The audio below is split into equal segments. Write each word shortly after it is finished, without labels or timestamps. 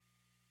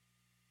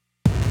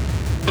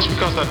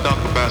because I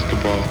dunk a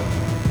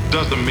basketball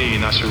doesn't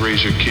mean I should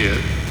raise your kid.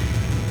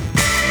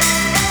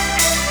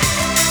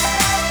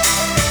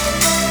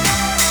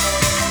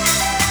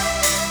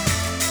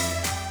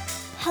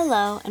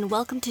 Hello, and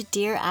welcome to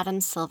Dear Adam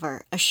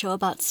Silver, a show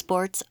about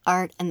sports,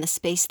 art, and the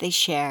space they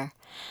share.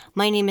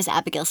 My name is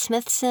Abigail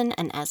Smithson,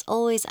 and as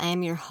always, I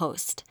am your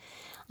host.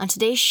 On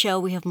today's show,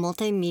 we have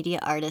multimedia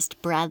artist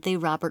Bradley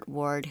Robert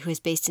Ward, who is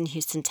based in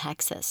Houston,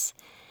 Texas.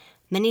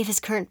 Many of his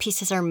current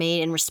pieces are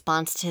made in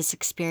response to his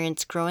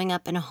experience growing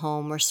up in a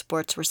home where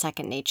sports were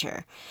second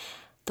nature.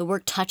 The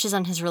work touches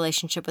on his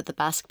relationship with the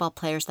basketball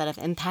players that have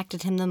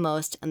impacted him the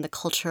most and the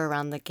culture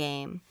around the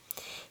game.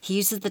 He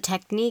uses the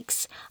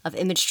techniques of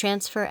image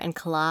transfer and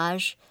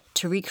collage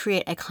to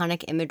recreate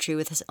iconic imagery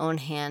with his own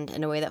hand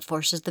in a way that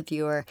forces the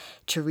viewer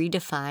to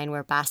redefine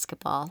where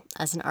basketball,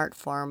 as an art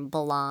form,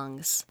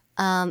 belongs.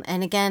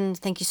 And again,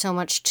 thank you so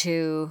much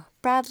to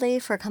Bradley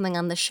for coming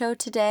on the show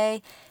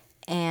today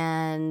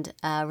and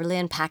really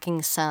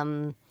unpacking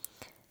some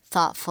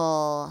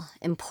thoughtful,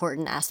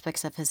 important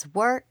aspects of his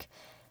work.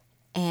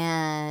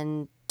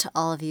 And to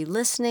all of you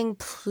listening,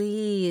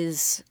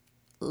 please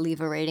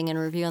leave a rating and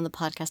review on the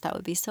podcast. That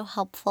would be so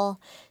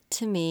helpful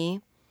to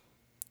me.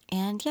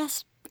 And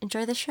yes,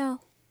 enjoy the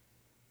show.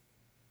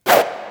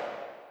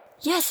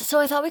 Yes, so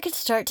I thought we could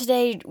start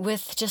today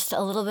with just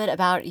a little bit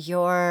about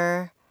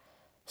your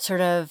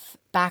sort of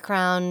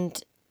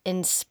background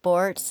in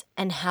sports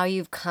and how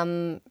you've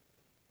come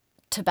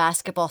to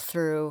basketball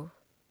through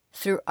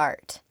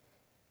art.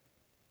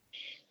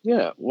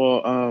 Yeah,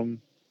 well,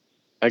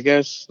 I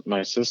guess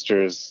my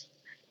sister's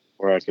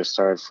where I could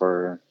start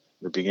for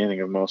the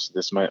beginning of most of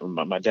this.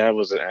 My dad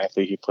was an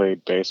athlete. He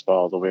played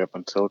baseball all the way up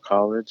until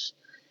college,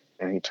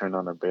 and he turned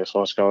on a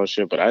baseball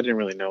scholarship. But I didn't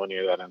really know any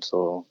of that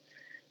until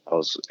I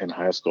was in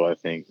high school, I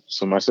think.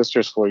 So my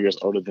sister's 4 years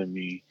older than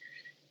me,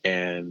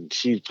 and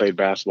she played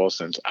basketball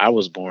since I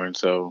was born.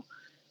 So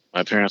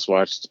my parents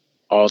watched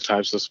all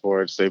types of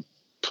sports. They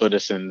put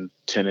us in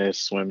tennis,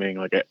 swimming,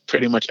 like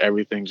pretty much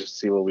everything just to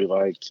see what we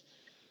liked.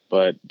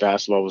 But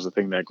basketball was the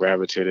thing that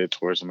gravitated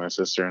towards my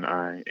sister and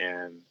I.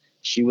 And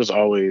she was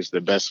always the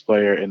best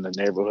player in the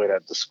neighborhood,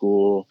 at the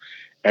school,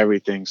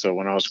 everything. So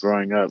when I was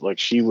growing up, like,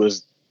 she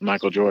was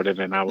Michael Jordan,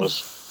 and I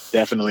was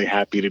definitely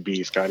happy to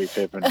be Scottie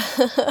Pippen.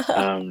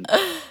 And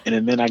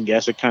then I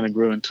guess it kind of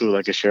grew into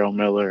like a Cheryl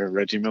Miller,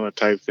 Reggie Miller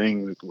type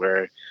thing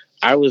where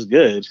I was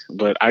good,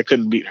 but I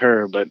couldn't beat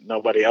her, but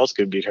nobody else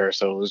could beat her.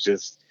 So it was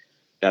just,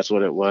 that's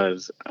what it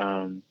was.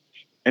 And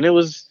it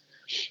was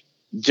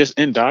just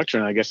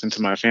indoctrinated, I guess,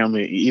 into my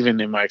family. Even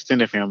in my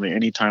extended family,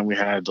 anytime we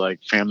had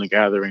like family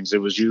gatherings,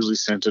 it was usually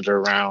centered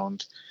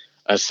around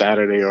a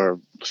Saturday or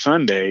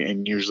Sunday,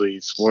 and usually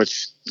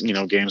sports,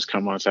 games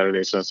come on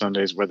Saturdays, so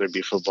Sundays, whether it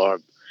be football or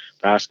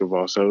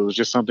basketball. So it was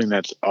just something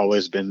that's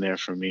always been there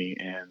for me,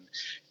 and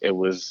it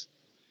was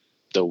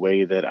the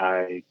way that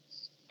I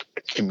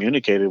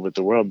communicated with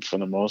the world for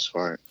the most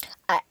part.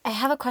 I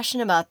have a question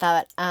about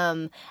that.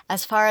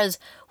 As far as,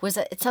 was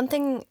it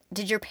something,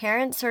 did your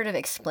parents sort of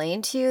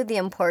explain to you the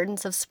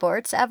importance of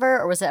sports ever,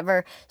 or was it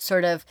ever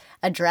sort of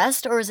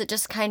addressed, or was it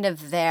just kind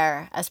of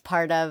there as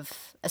part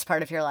of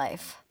your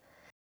life?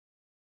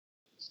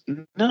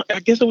 No,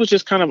 I guess it was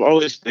just kind of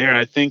always there.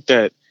 I think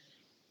that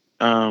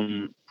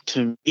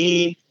to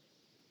me,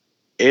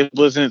 it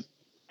wasn't,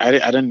 I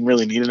didn't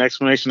really need an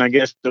explanation. I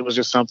guess it was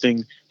just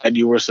something that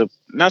you were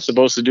not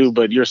supposed to do,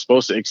 but you're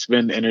supposed to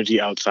expend energy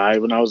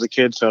outside when I was a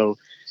kid. So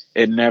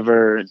it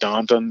never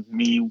dawned on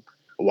me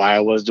why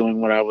I was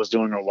doing what I was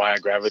doing or why I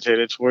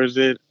gravitated towards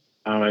it.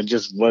 It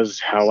just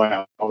was how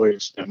I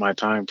always spent my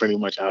time, pretty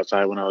much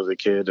outside when I was a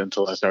kid,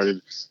 until I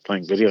started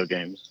playing video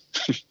games.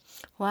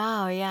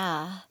 Wow,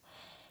 yeah.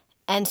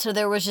 And so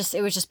it was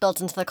just built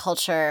into the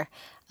culture,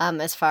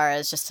 as far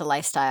as just a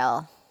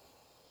lifestyle.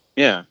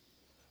 Yeah.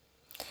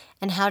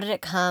 And how did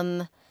it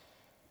come?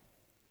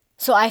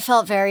 So I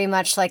felt very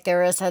much like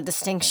there was a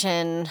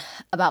distinction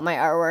about my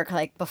artwork,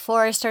 like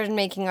before I started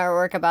making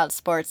artwork about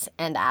sports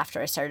and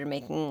after I started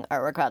making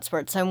artwork about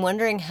sports. So I'm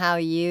wondering how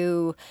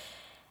you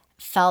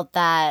felt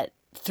that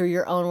through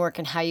your own work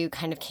and how you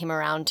kind of came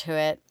around to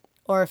it,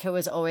 or if it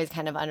was always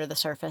kind of under the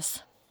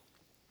surface.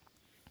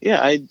 Yeah,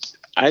 I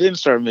didn't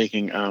start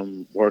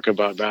making work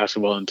about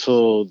basketball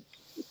until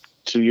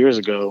 2 years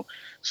ago.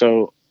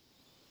 So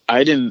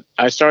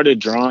I started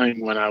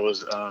drawing when I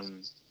was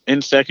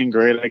in second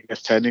grade, I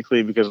guess,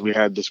 technically, because we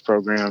had this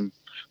program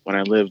when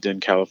I lived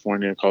in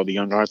California called the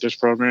Young Authors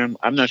Program.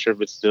 I'm not sure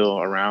if it's still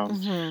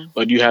around,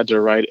 but you had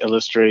to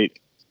illustrate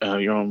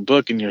your own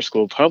book, and your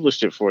school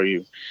published it for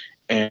you.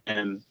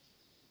 And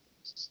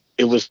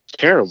it was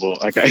terrible.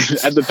 Like,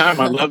 at the time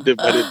I loved it,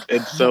 but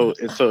it's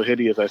so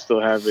hideous. I still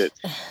have it.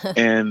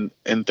 And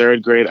in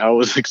third grade, I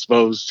was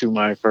exposed to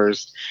my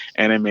first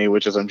anime,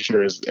 which is, I'm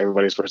sure, is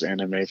everybody's first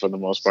anime for the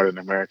most part in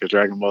America,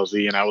 Dragon Ball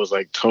Z. And I was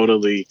like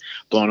totally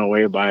blown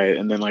away by it.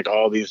 And then like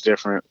all these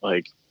different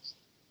like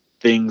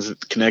things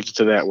connected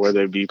to that,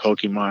 whether it be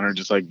Pokemon or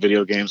just like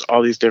video games,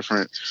 all these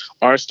different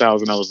art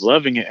styles. And I was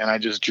loving it. And I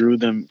just drew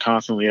them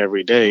constantly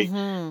every day.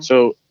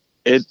 So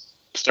it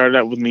started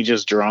out with me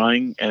just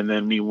drawing, and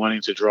then me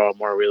wanting to draw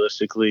more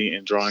realistically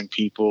and drawing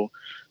people.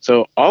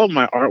 So all of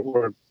my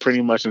artwork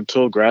pretty much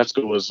until grad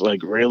school was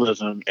like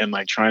realism and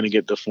like trying to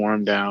get the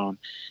form down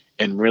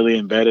and really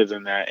embedded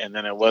in that. And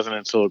then it wasn't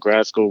until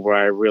grad school where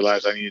I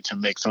realized I needed to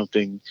make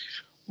something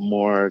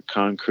more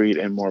concrete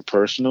and more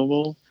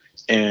personable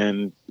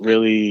and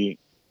really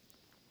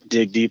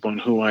dig deep on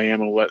who I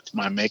am and what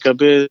my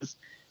makeup is.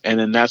 And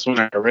then that's when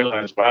I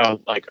realized, wow,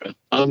 like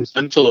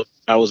until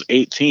I was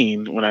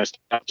 18, when I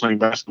stopped playing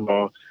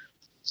basketball,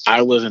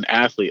 I was an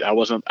athlete.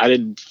 I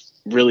didn't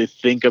really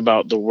think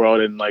about the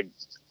world in like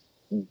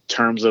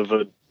terms of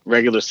a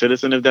regular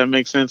citizen, if that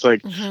makes sense.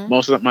 Like Mm-hmm.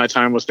 most of my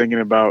time was thinking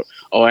about,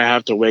 oh, I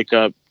have to wake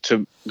up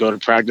to go to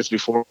practice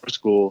before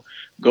school,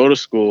 go to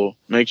school,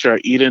 make sure I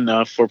eat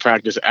enough for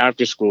practice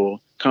after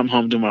school, come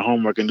home, do my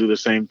homework, and do the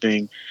same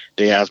thing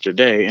day after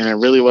day. And it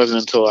really wasn't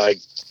until I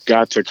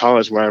got to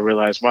college where I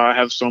realized, wow, I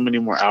have so many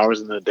more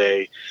hours in the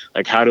day.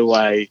 Like, how do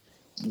I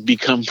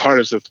become part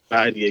of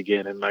society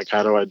again? And like,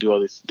 how do I do all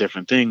these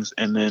different things?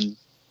 And then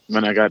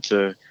when I got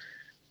to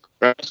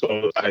grad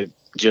school, I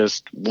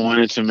just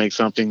wanted to make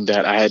something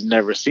that I had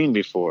never seen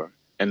before.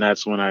 And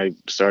that's when I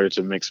started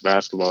to mix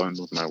basketball in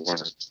with my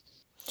work.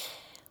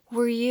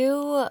 Were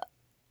you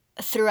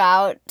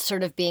throughout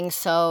sort of being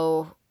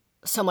so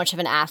much of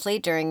an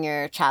athlete during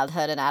your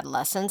childhood and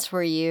adolescence?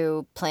 Were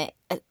you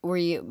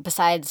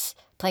besides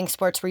playing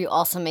sports, were you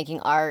also making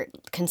art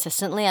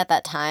consistently at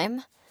that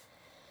time?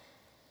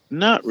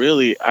 Not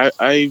really.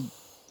 I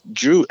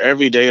drew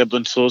every day up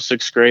until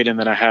sixth grade, and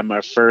then I had my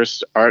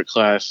first art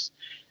class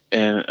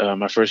in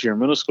my first year in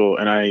middle school,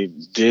 and I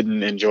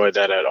didn't enjoy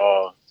that at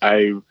all.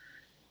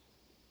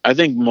 I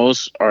think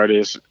most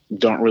artists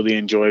don't really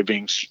enjoy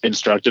being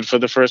instructed for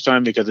the first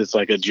time because it's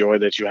like a joy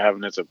that you have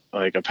and it's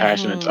like a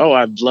passion. It's, Mm-hmm. oh,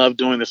 I love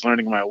doing this,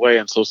 learning my way,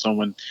 until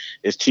someone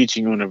is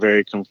teaching you in a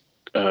very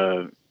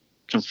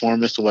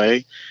conformist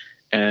way.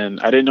 And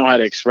I didn't know how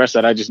to express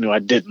that. I just knew I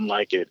didn't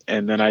like it.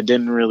 And then I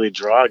didn't really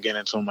draw again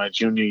until my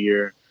junior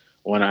year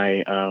when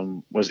I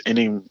was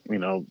ending,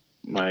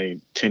 my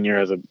tenure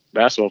as a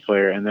basketball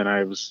player. And then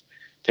I was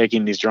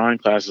taking these drawing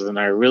classes and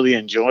I really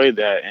enjoyed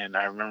that. And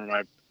I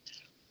remember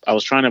I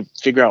was trying to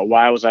figure out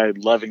why was I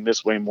loving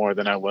this way more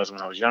than I was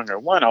when I was younger.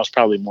 One, I was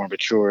probably more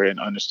mature and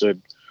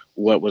understood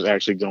what was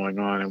actually going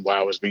on and why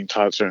I was being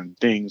taught certain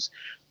things.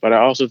 But I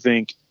also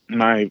think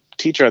my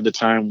teacher at the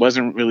time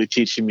wasn't really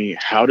teaching me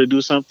how to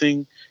do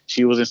something.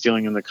 She was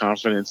instilling in the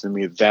confidence in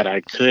me that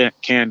I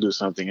can do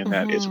something and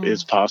that Mm-hmm.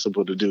 it's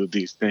possible to do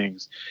these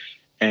things.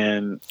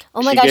 And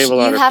Oh my she gosh, gave a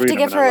lot you of have to freedom,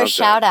 give and I her a love that.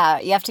 shout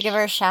out. You have to give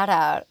her a shout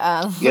out.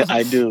 Yeah,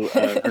 I do.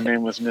 Her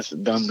name was Miss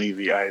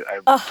Dunleavy. I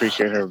Oh,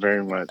 appreciate her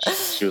very much.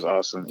 She was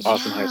awesome.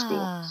 Awesome high school.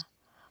 yeah.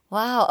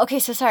 Wow. Okay,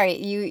 so sorry.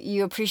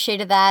 You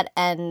appreciated that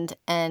and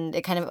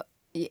it kind of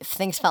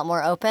things felt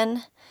more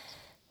open.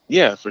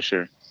 Yeah, for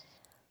sure.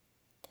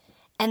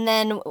 And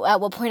then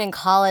at what point in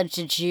college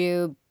did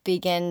you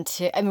begin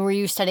to, I mean, were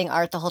you studying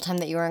art the whole time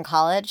that you were in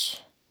college?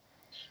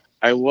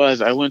 I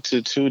was. I went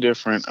to two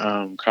different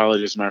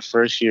colleges. My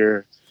first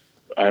year,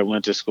 I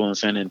went to school in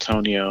San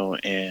Antonio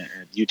and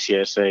at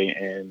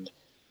UTSA, and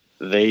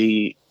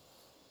they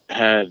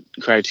had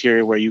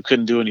criteria where you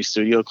couldn't do any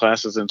studio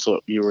classes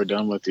until you were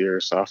done with your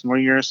sophomore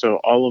year. So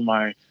all of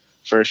my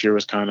first year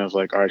was kind of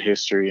like art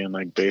history and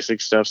like basic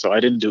stuff. So I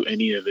didn't do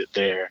any of it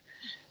there.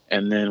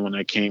 And then when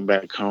I came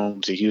back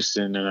home to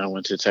Houston and I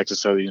went to Texas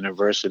Southern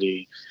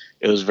University,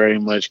 it was very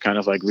much kind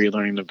of like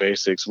relearning the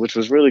basics, which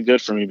was really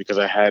good for me because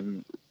I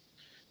hadn't,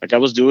 like, I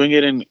was doing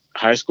it in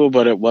high school,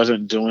 but it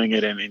wasn't doing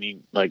it in any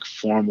like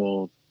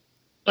formal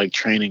like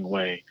training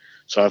way.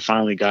 So I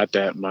finally got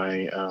that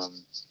my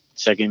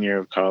second year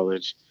of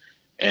college,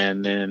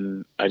 and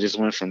then I just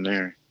went from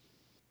there.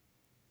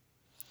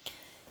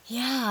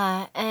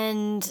 Yeah,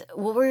 and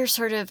what were your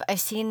sort of, I've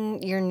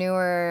seen your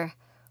newer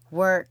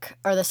work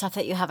or the stuff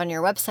that you have on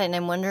your website, and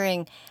I'm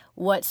wondering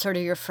what sort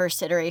of your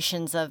first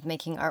iterations of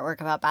making artwork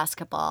about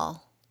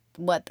basketball,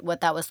 what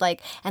that was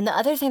like. And the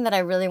other thing that I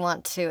really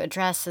want to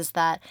address is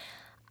that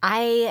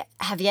I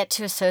have yet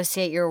to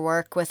associate your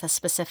work with a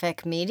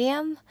specific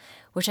medium,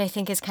 which I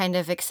think is kind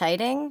of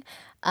exciting.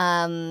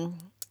 Um,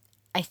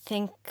 I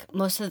think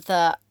most of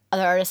the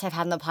other artists I've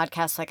had on the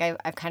podcast, like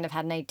I've kind of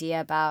had an idea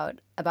about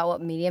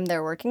what medium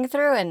they're working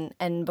through,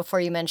 and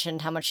before you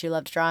mentioned how much you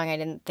loved drawing, I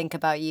didn't think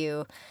about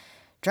you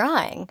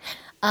drawing.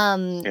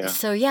 Yeah.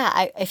 So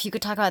yeah, if you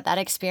could talk about that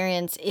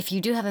experience, if you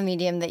do have a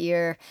medium that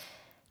you're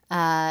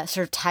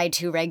sort of tied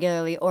to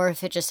regularly, or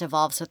if it just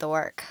evolves with the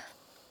work.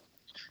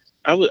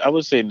 I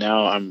would say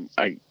now I'm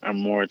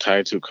more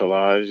tied to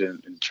collage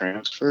and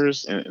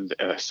transfers and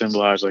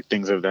assemblage, like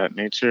things of that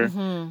nature.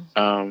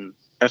 Mm-hmm.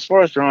 As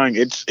far as drawing,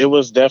 it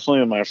was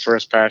definitely my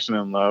first passion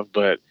and love,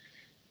 but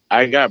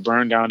I got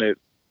burnt out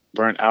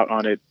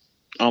on it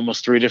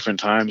almost three different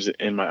times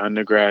in my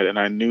undergrad, and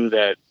I knew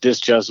that this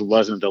just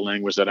wasn't the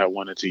language that I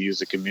wanted to use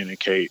to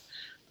communicate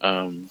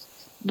um,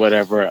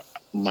 whatever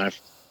my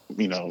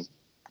you know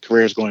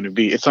career is going to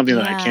be. It's something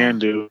that I Yeah. can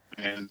do,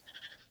 and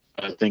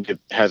I think it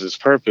has its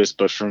purpose,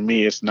 but for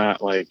me, it's not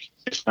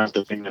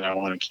the thing that I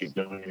want to keep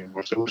doing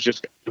anymore. So it was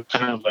just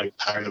kind of like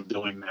tired of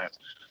doing that.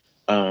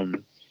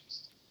 Um,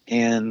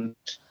 and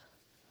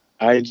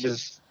I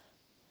just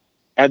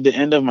at the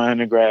end of my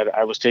undergrad,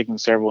 I was taking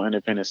several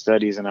independent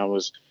studies, and I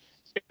was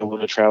able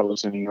to travel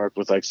to New York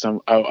with like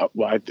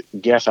well, I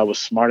guess I was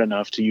smart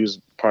enough to use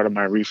part of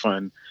my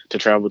refund to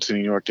travel to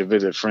New York to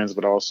visit friends,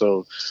 but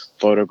also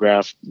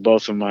photograph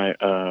both of my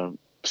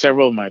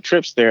several of my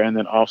trips there, and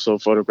then also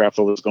photograph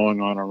what was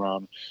going on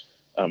around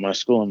my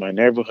school and my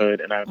neighborhood.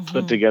 And I put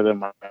Mm-hmm. together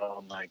my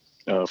own like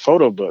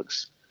photo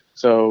books.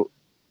 So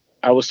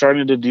I was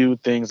starting to do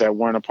things that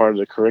weren't a part of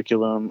the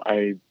curriculum.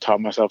 I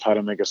taught myself how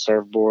to make a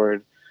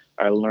surfboard.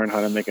 I learned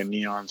how to make a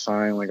neon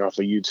sign like off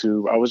of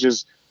YouTube. I was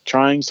just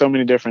trying so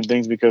many different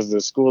things because the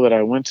school that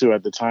I went to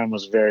at the time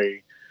was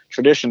very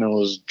traditional. It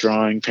was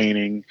drawing,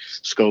 painting,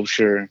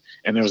 sculpture,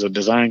 and there was a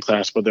design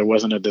class, but there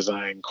wasn't a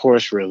design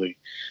course really.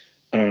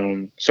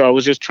 So I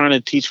was just trying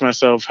to teach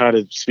myself how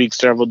to speak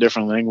several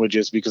different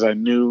languages because I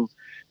knew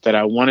that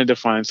I wanted to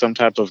find some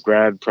type of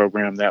grad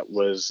program that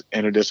was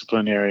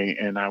interdisciplinary,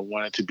 and I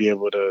wanted to be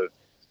able to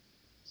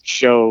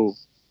show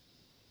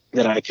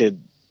that I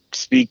could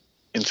speak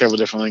in several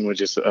different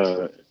languages.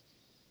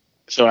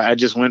 So I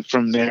just went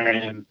from there,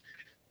 and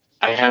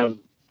I have,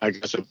 I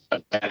guess, a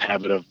bad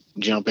habit of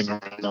jumping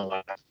around a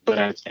lot, but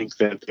I think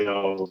that they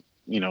all,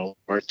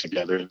 work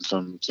together in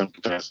some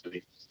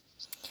capacity.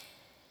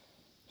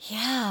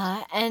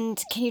 Yeah,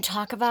 and can you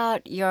talk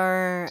about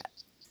your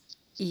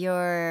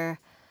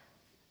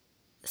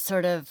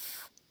sort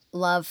of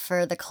love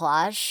for the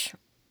collage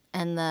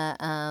and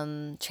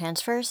the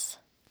transfers?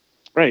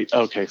 Right.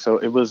 Okay. So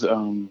it was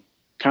kind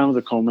of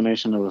the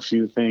culmination of a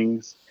few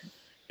things.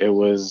 It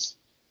was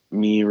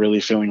me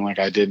really feeling like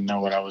I didn't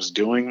know what I was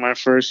doing my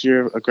first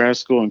year of grad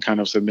school and kind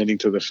of submitting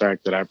to the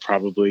fact that I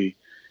probably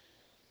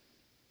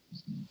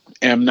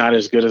am not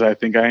as good as I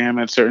think I am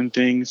at certain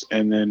things,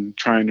 and then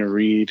trying to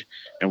read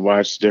and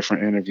watch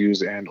different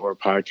interviews and or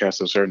podcasts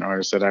of certain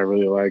artists that I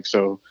really like.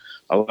 So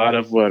a lot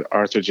of what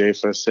Arthur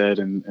Jafa said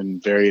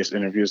in various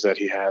interviews that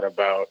he had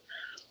about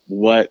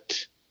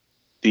what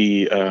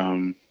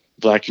the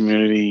black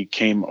community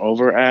came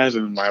over as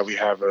and why we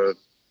have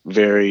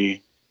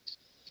very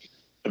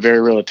a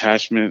very real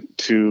attachment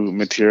to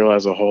material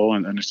as a whole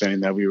and understanding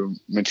that we were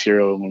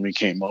material when we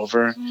came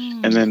over. And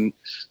Mm. then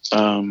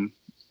um,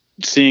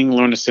 seeing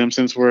Lorna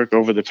Simpson's work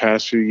over the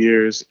past few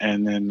years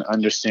and then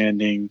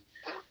understanding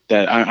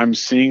that I'm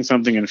seeing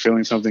something and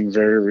feeling something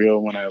very real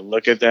when I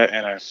look at that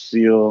and I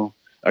feel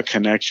a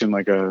connection,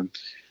 like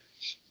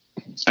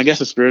I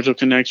guess a spiritual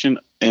connection,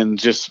 and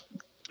just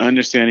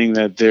understanding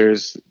that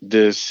there's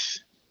this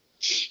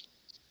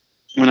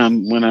when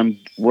I'm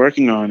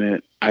working on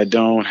it, I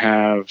don't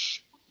have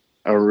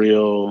a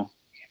real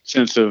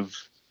sense of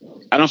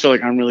I don't feel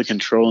like I'm really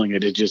controlling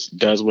it. It just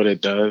does what it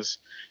does.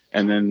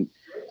 And then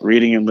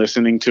reading and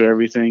listening to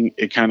everything,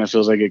 it kind of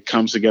feels like it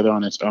comes together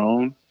on its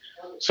own.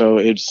 So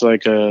it's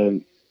like a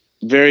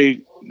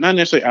very not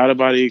necessarily out of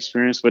body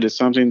experience, but it's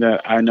something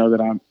that I know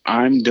that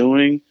I'm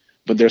doing,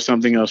 but there's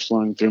something else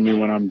flowing through me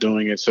when I'm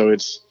doing it. So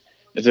it's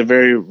a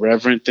very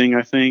reverent thing,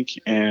 I think,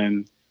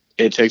 and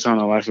it takes on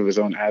a life of its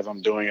own as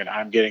I'm doing it.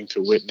 I'm getting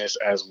to witness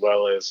as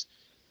well as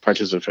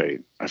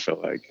participate, I feel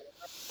like.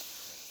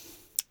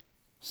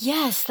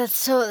 Yes, that's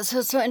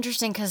so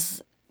interesting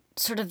because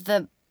sort of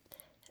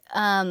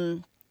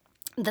um,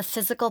 the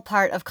physical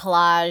part of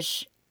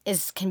collage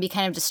is can be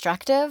kind of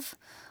destructive,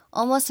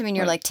 almost. I mean,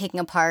 you're Right. like taking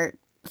apart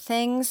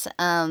things,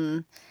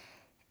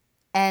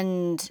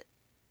 and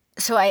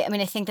so I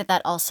mean, I think that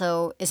that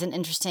also is an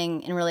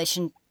interesting in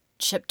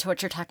relationship to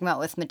what you're talking about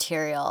with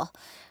material,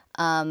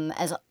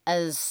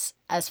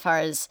 as far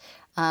as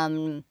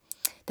um,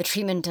 the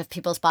treatment of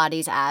people's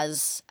bodies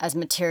as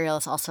material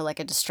is also like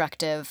a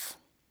destructive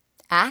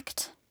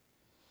act.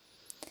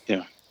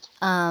 Yeah.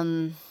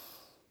 Um,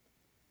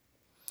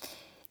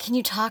 can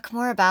you talk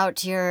more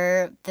about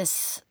your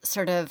this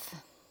sort of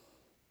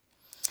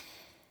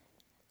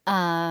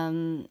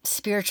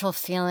spiritual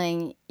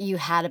feeling you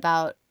had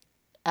about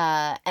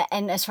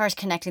and as far as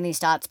connecting these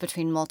dots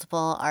between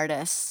multiple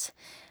artists,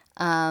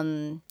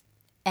 um,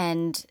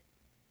 and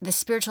the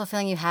spiritual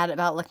feeling you had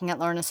about looking at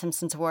Lorna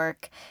Simpson's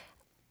work,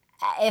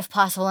 if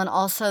possible, and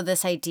also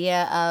this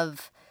idea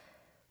of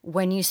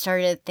when you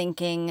started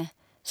thinking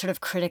sort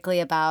of critically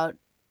about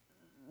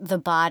the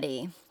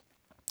body,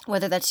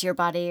 whether that's your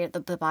body or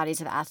the bodies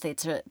of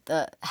athletes, or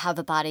the how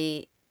the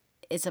body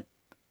is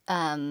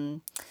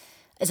um,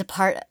 a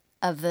part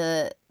of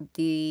the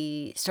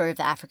story of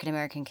the African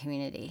American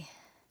community.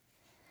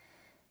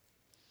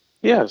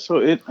 Yeah. So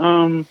I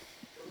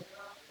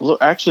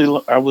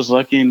was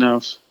lucky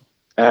enough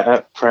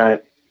at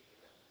Pratt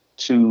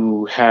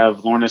to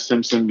have Lorna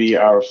Simpson be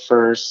our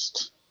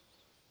first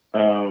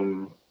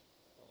um,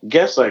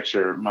 guest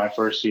lecturer my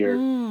first year.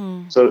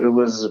 Mm. So it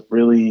was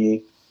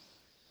really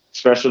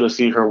special to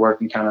see her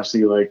work and kind of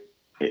see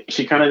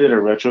she kind of did a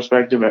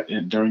retrospective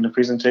during the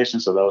presentation.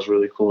 So that was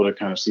really cool to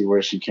kind of see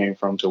where she came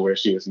from to where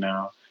she is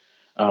now.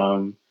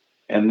 Um,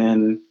 and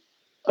then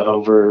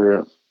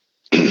over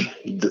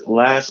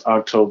last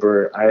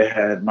October, I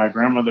had my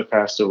grandmother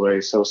passed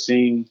away. So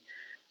seeing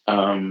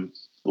um,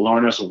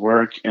 Lorna's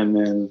work and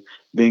then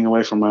being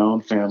away from my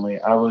own family,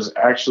 I was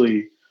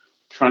actually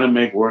trying to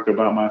make work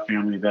about my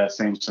family that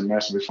same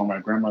semester before my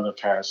grandmother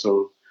passed.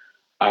 So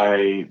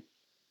I,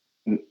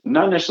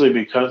 not necessarily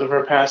because of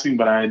her passing,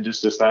 but I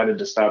just decided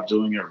to stop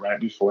doing it right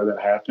before that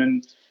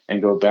happened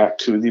and go back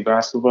to the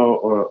basketball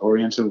or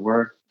oriented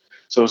work.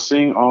 So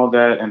seeing all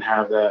that and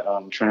have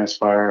that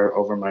transpire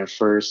over my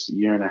first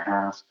year and a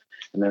half,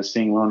 and then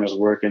seeing Lorna's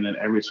work, and then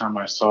every time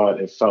I saw it,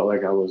 it felt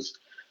like I was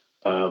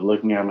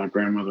looking at my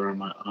grandmother or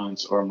my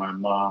aunts or my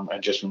mom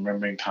and just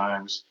remembering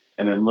times,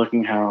 and then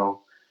looking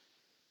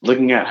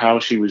at how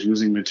she was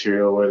using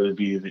material, whether it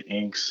be the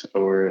inks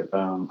or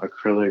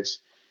acrylics,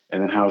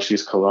 and then how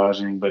she's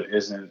collaging, but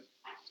isn't.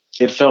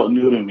 It felt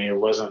new to me. It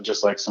wasn't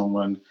just like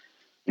someone,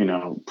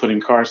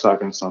 putting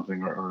cardstock on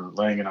something or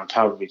laying it on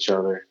top of each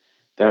other.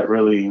 That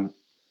really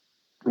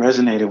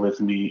resonated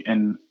with me.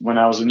 And when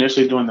I was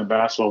initially doing the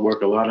basketball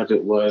work, a lot of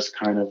it was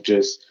kind of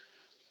just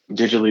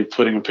digitally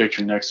putting a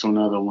picture next to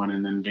another one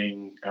and then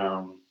being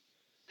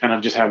kind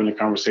of just having a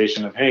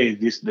conversation of, hey,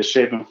 the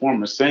shape and form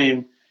are the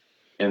same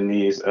in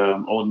these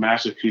old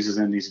masterpieces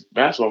in these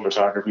basketball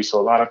photography.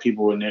 So a lot of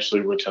people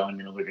initially were telling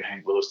me to look at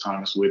Hank Willis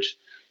Thomas, which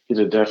he's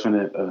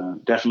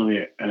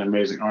definitely an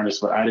amazing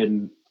artist. But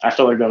I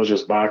felt like that was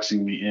just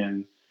boxing me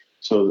in.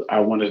 So I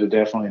wanted to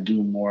definitely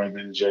do more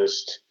than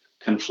just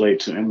conflate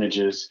two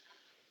images.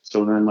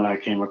 So then when I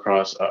came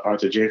across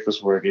Arthur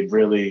Jafa's work, it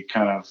really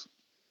kind of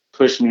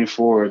pushed me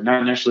forward.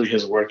 Not necessarily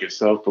his work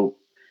itself, but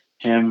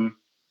him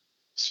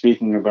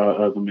speaking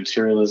about the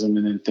materialism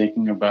and then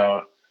thinking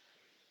about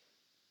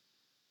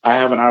I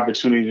have an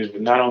opportunity to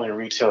not only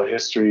retell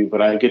history,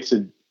 but I get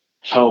to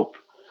help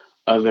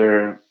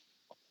other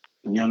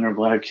younger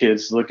Black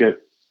kids look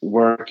at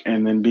work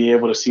and then be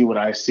able to see what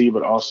I see,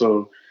 but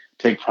also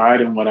take pride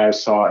in what I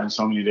saw in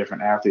so many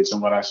different athletes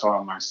and what I saw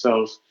in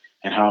myself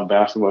and how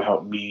basketball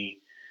helped me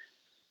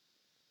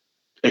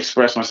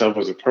express myself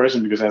as a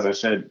person. Because as I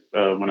said,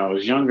 when I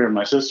was younger,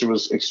 my sister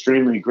was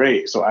extremely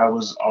great. So I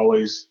was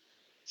always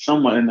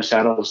somewhat in the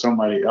shadow of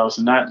somebody else.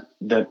 Not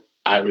that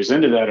I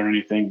resented that or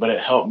anything, but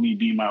it helped me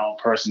be my own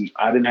person.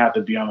 I didn't have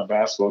to be on the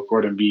basketball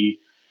court and be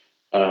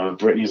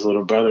Brittany's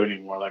little brother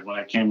anymore. Like when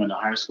I came into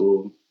high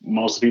school,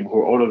 most people who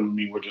were older than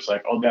me were just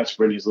like, "Oh, that's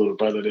Brittany's little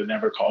brother." They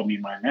never called me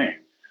my name.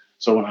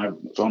 So when I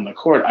was on the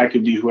court, I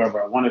could be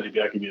whoever I wanted to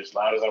be. I could be as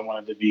loud as I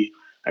wanted to be.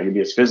 I could be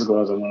as physical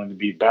as I wanted to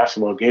be.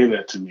 Basketball gave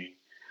that to me.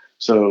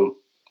 So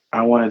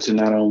I wanted to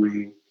not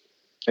only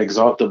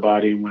exalt the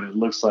body and what it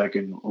looks like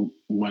and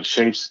what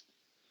shapes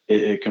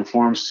it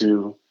conforms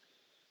to,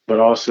 but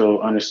also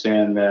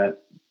understand that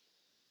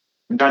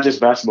not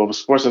just basketball, but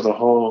sports as a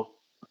whole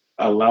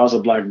allows a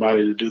Black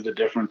body to do the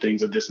different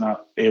things that it's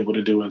not able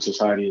to do in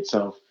society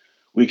itself.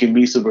 We can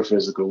be super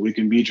physical, we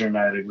can be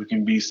dramatic, we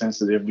can be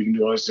sensitive, we can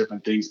do all these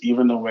different things.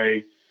 Even the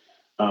way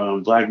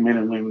Black men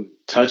and women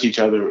touch each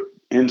other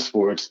in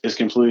sports is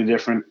completely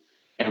different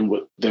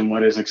than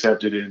what is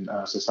accepted in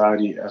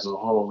society as a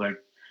whole. Like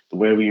the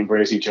way we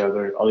embrace each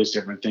other, all these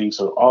different things.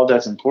 So all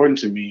that's important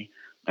to me,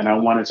 and I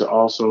wanted to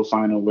also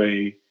find a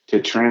way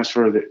to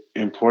transfer the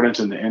importance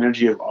and the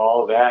energy of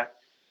all that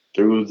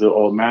through the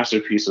old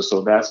masterpieces.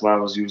 So that's why I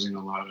was using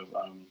a lot of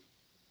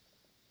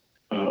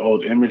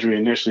old imagery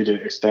initially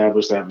to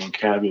establish that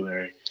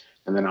vocabulary,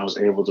 and then I was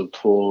able to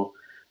pull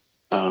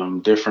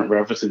different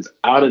references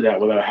out of that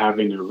without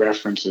having to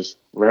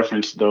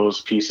reference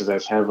those pieces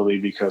as heavily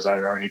because I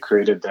already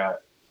created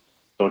that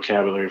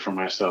vocabulary for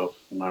myself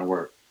in my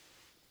work.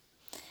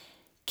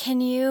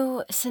 Can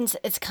you, since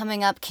it's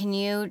coming up, can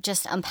you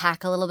just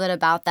unpack a little bit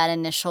about that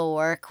initial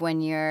work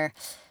when you're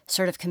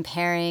sort of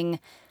comparing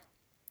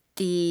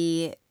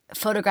the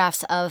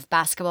photographs of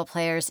basketball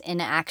players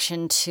in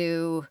action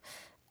to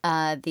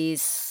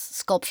these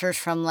sculptures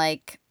from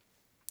like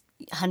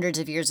hundreds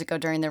of years ago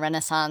during the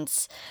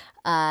Renaissance,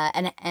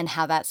 and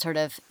how that sort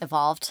of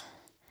evolved?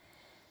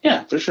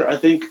 Yeah, for sure. I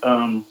think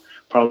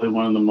probably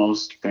one of the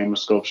most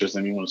famous sculptures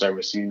anyone's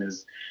ever seen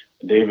is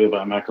David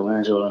by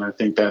Michelangelo, and I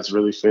think that's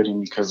really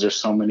fitting because there's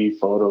so many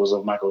photos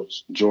of Michael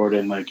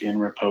Jordan like in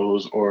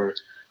repose or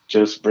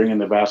just bringing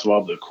the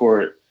basketball to the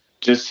court,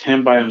 just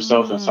him by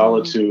himself in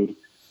solitude.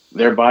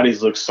 Their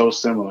bodies look so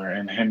similar,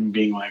 and him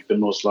being like the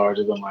most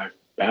larger than life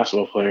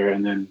basketball player,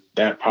 and then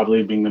that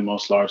probably being the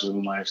most larger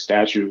than life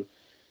statue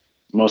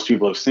most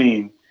people have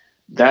seen.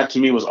 That to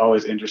me was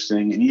always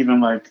interesting, and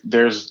even like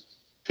there's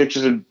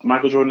pictures of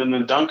Michael Jordan in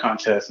the dunk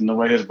contest and the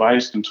way his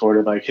body's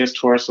contorted, like his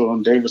torso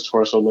and David's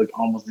torso look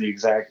almost the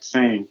exact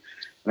same.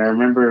 And I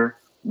remember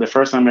the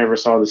first time I ever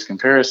saw this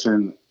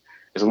comparison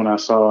is when I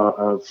saw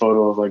a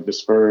photo of like the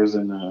Spurs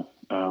and the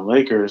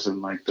Lakers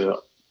in like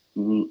the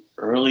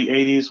early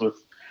 80s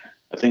with,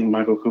 I think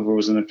Michael Cooper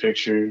was in the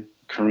picture,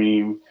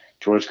 Kareem,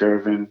 George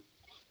Gervin,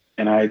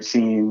 and I had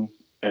seen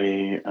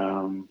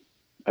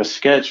a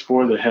sketch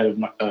for the head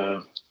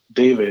of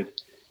David,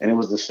 and it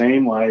was the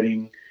same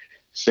lighting,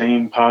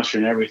 same posture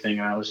and everything.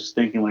 And I was just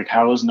thinking, like,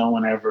 how has no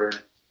one ever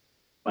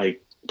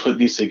like put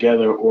these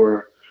together,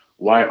 or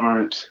why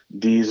aren't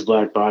these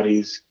black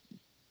bodies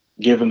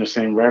given the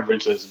same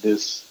reverence as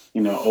this,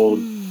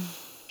 old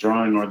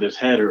drawing or this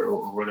head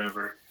or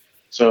whatever?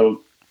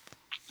 So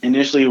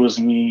initially it was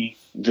me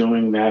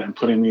doing that and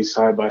putting these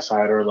side by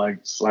side or like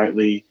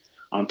slightly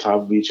on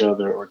top of each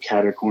other or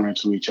catty corner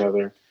to each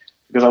other,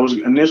 because I was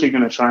initially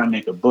going to try and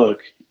make a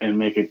book and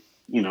make it,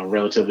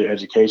 relatively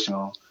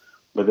educational,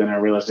 but then I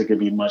realized it could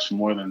be much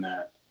more than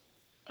that.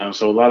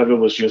 So a lot of it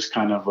was just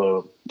kind of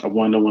a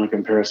one-to-one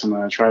comparison.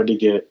 And I tried to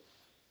get,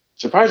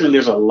 surprisingly,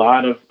 there's a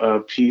lot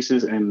of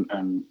pieces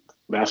and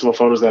basketball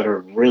photos that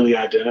are really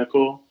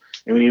identical.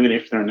 And even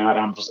if they're not,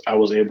 I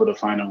was able to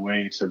find a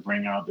way to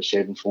bring out the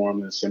shape and form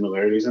and the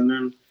similarities in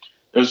them.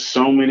 There's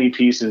so many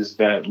pieces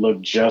that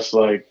look just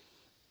like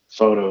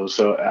photos.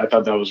 So I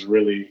thought that was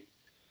really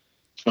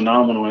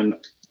phenomenal. And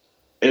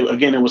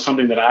it was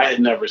something that I had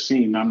never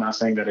seen. I'm not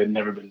saying that it had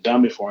never been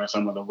done before in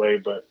some other way,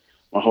 but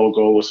my whole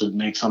goal was to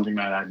make something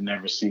that I'd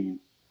never seen.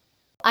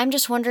 I'm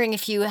just wondering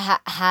if you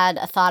had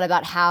a thought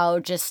about how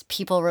just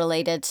people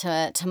related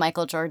to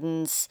Michael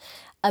Jordan's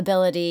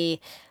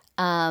ability,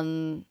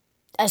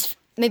 as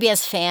maybe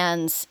as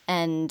fans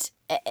and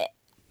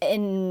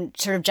in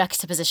sort of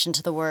juxtaposition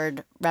to the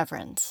word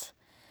reverence.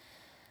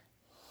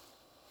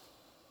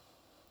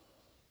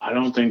 I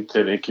don't think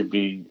that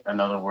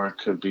another word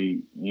could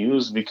be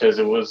used, because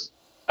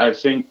I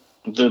think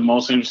the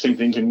most interesting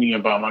thing to me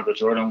about Michael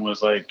Jordan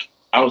was, like,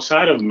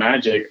 outside of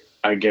Magic,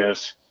 I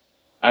guess,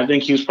 I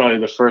think he was probably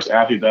the first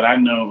athlete that I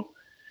know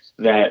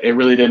that it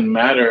really didn't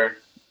matter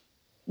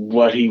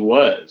what he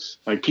was.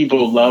 Like,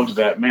 people loved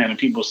that man and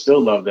people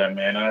still love that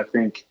man. And I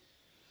think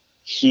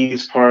him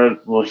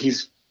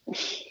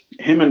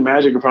and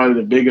Magic are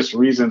probably the biggest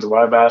reasons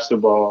why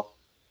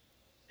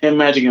him,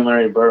 Magic, and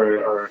Larry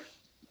Bird are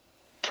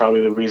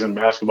probably the reason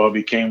basketball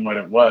became what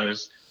it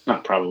was.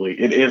 Not probably,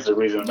 it is the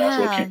reason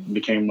basketball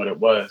became what it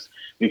was.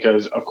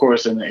 Because, of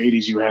course, in the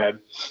 80s, you had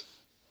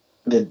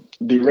the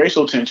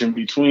racial tension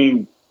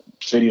between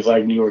cities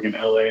like New York and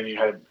LA, and you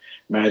had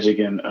Magic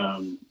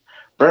and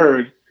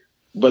Bird,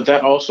 but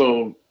that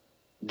also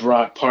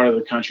brought part of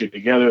the country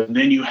together. And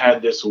then you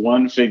had this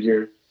one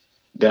figure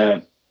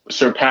that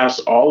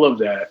surpassed all of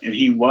that, and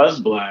he was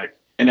black,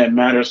 and that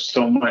matters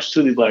so much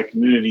to the black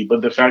community.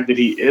 But the fact that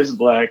he is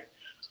black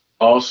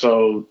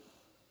also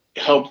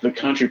helped the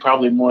country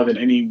probably more than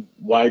any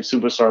white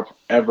superstar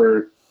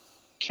ever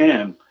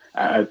can.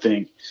 I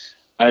think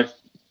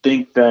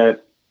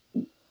that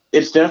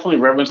it's definitely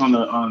reverence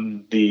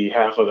on the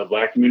half of the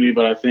black community,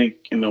 but I think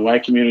in the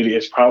white community,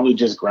 it's probably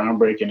just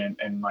groundbreaking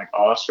and like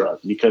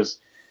awestruck, because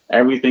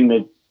everything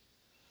that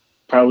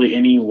probably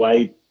any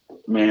white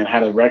man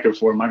had a record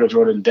for, Michael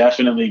Jordan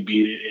definitely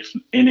beat it.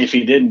 If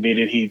he didn't beat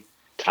it, he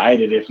tied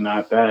it. If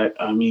not that,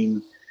 I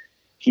mean,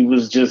 he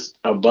was just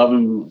above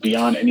and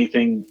beyond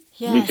anything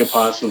we could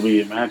possibly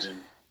imagine.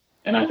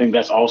 And I think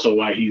that's also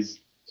why he's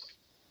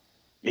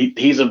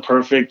a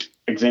perfect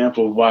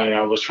example of why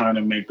I was trying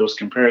to make those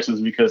comparisons,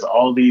 because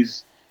all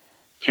these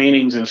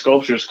paintings and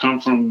sculptures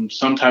come from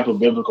some type of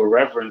biblical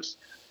reference.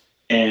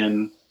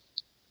 And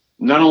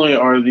not only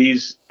are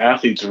these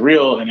athletes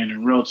real and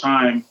in real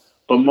time,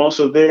 but most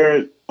of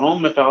their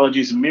own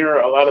mythologies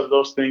mirror a lot of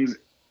those things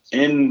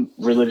in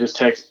religious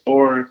texts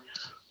or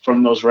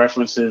from those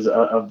references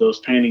of those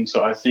paintings.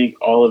 So I think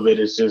all of it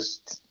is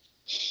just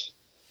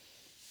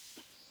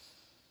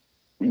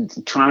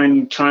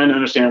trying to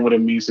understand what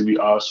it means to be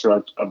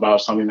awestruck about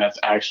something that's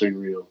actually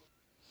real.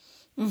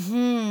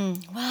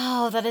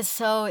 Wow, that is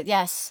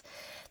yes,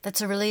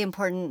 that's a really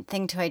important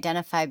thing to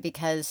identify,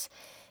 because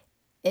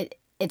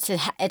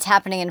it's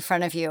happening in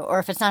front of you, or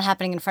if it's not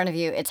happening in front of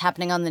you, it's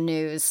happening on the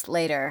news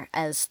later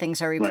as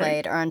things are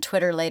replayed, or on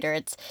Twitter later.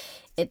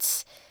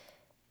 It's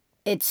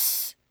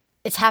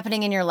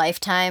happening in your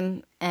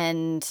lifetime,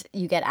 and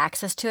you get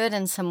access to it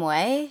in some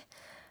way.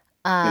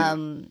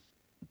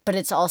 But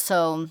it's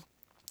also,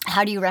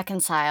 how do you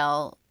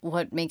reconcile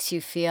what makes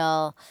you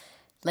feel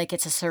like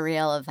it's a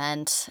surreal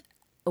event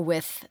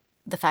with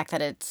the fact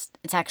that it's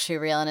actually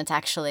real and it's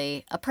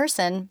actually a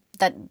person,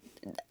 that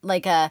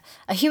like a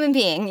human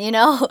being,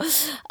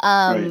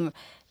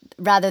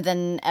 rather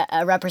than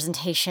a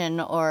representation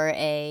or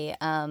a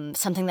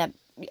something that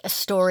a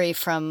story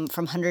from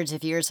hundreds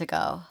of years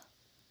ago.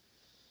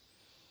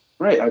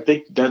 Right. I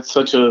think it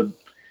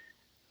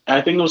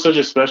was such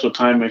a special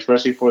time,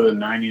 especially for the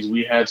 90s.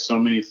 We had so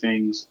many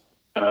things.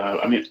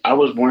 I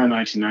was born in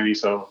 1990,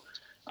 so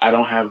I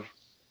don't have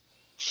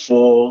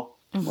full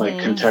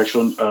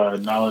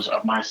contextual knowledge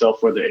of myself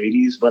for the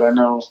 80s, but I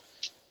know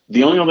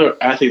the only other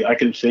athlete I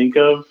can think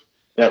of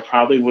that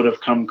probably would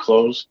have come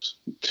close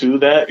to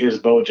that is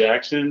Bo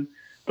Jackson,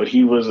 but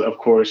he was, of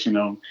course,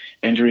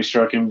 injury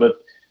struck him. But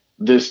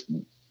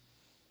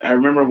I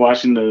remember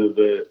watching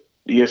the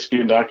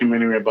ESPN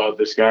documentary about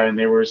this guy, and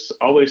they were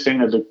always saying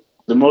that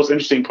the most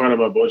interesting part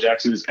about Bo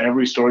Jackson is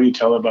every story you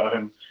tell about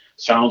him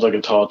sounds like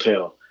a tall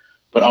tale,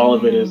 but all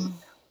of it is,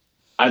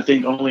 I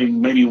think only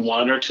maybe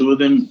one or two of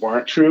them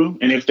weren't true.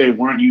 And if they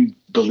weren't, you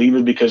believe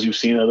it because you've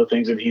seen other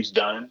things that he's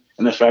done.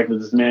 and the fact that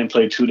this man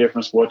played two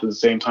different sports at the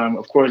same time.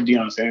 Of course,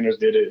 Deion Sanders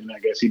did it, and I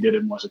guess he did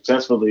it more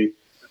successfully.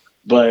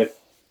 But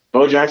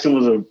Bo Jackson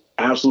was an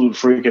absolute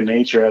freak of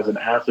nature as an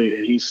athlete,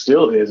 and he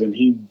still is. And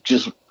he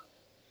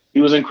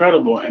was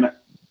incredible. And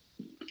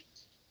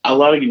a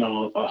lot of,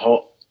 a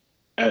whole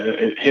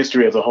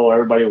history as a whole,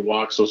 everybody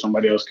walks so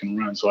somebody else can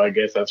run. So I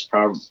guess that's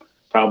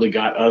probably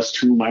got us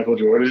to Michael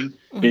Jordan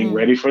being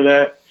ready for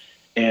that.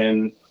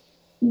 And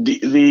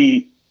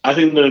I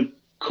think the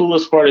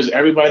coolest part is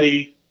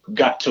everybody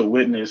got to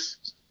witness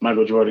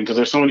Michael Jordan, because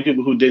there's so many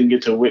people who didn't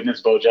get to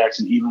witness Bo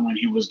Jackson even when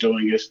he was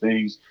doing his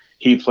thing.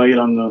 He played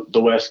on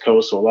the West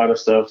Coast, so a lot of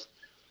stuff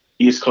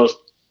East Coast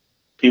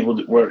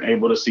people weren't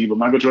able to see. But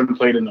Michael Jordan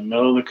played in the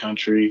middle of the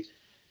country.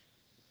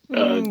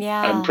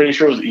 I'm pretty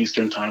sure it was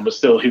Eastern time, but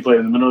still, he played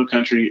in the middle of the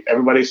country.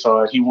 Everybody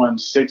saw it. He won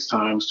 6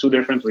 times, 2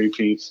 different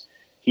repeats.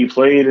 He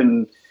played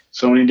in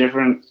so many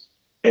different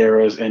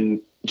eras,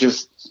 and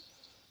just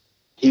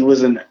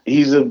he's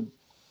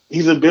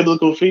a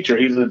biblical feature.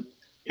 He's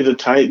a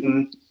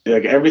titan.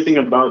 Like, everything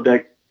about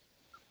that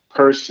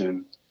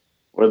person,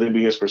 whether it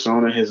be his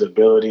persona, his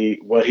ability,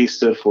 what he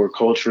stood for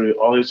culturally,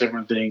 all these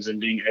different things, and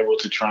being able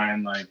to try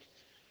and like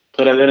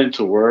put that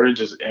into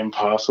words is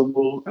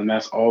impossible. And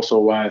that's also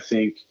why I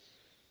think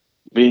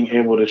being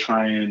able to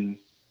try and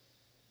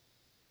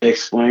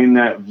explain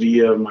that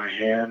via my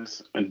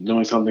hands and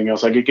doing something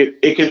else, like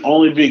it can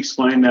only be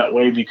explained that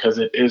way, because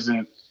it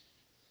isn't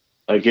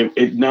like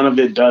none of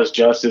it does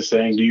justice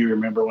saying, do you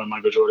remember when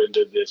Michael Jordan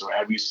did this, or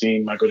have you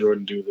seen Michael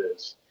Jordan do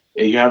this?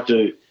 You had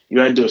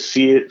to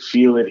see it,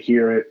 feel it,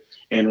 hear it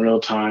in real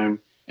time,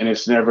 and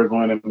it's never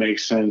going to make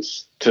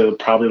sense to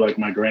probably like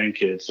my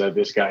grandkids that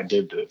this guy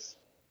did this.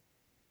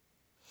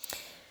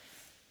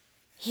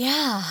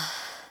 Yeah,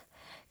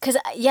 because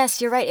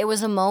yes, you're right. It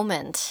was a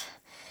moment.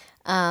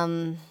 I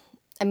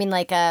mean,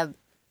 like a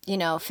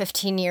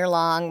 15-year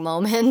long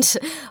moment,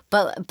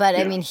 but yeah.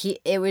 I mean,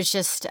 it was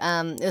just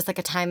it was like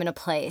a time and a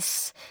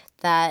place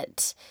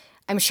that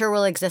I'm sure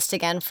will exist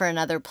again for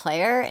another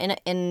player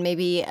in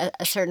maybe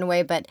a certain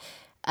way, but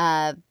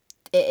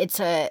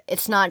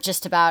it's not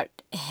just about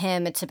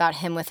him. It's about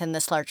him within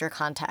this larger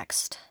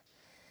context.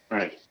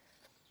 Right.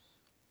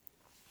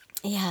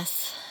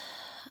 Yes.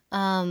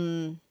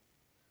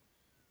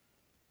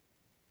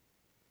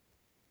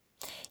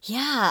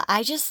 Yeah,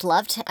 I just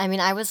loved him. I mean,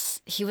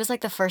 he was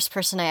like the first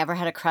person I ever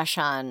had a crush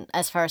on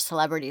as far as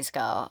celebrities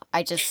go.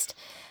 I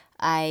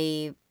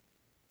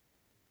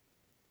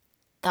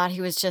thought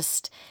he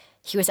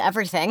was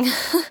everything. He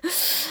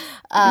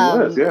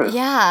was,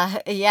 yeah.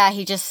 Yeah,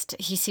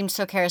 he seemed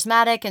so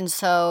charismatic, and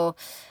so,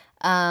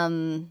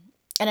 and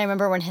I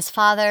remember when his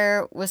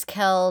father was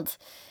killed.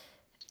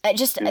 I'm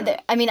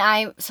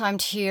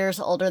 2 years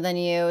older than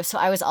you, so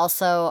I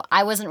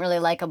wasn't really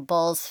like a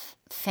Bulls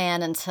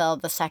fan until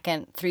the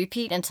second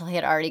three-peat, until he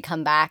had already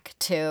come back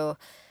to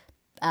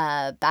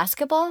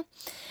basketball.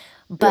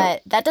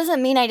 But that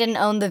doesn't mean I didn't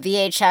own the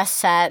VHS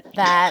set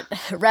that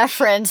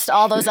referenced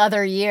all those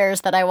other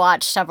years that I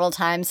watched several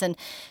times, and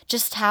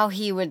just how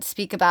he would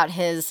speak about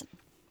his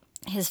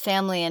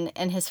family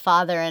and his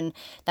father, and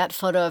that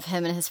photo of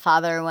him and his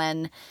father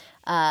when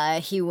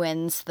he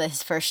wins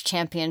his first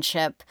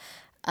championship.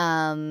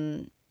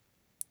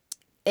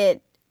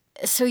 It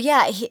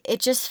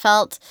just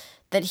felt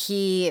that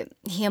he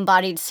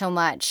embodied so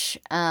much,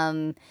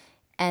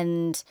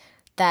 and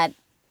that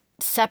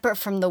separate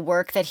from the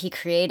work that he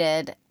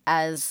created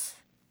as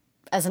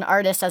an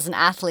artist, as an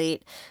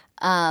athlete,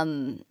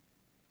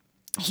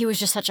 he was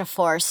just such a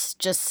force,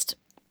 just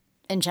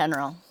in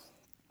general.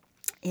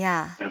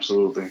 Yeah.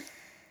 Absolutely.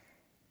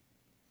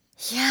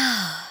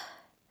 Yeah.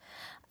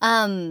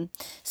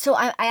 So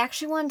I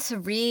actually want to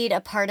read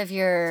a part of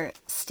your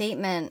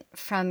statement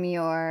from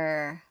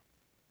your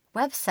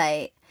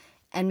website,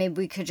 and maybe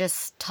we could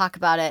just talk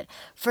about it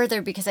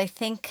further, because I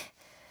think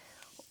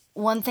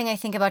one thing I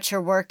think about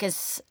your work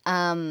is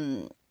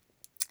I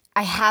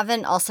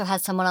haven't also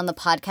had someone on the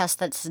podcast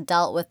that's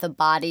dealt with the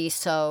body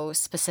so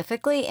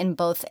specifically in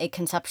both a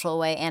conceptual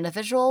way and a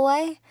visual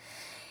way.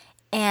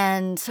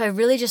 And so I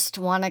really just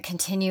want to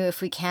continue,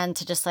 if we can,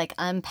 to just like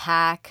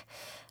unpack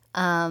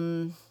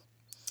the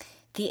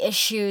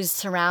issues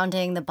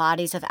surrounding the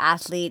bodies of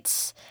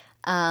athletes,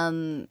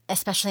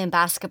 especially in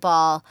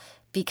basketball,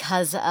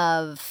 because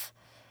of,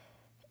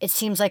 it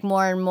seems like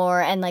more and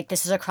more, and like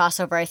this is a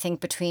crossover, I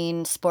think,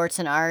 between sports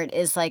and art,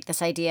 is like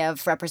this idea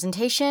of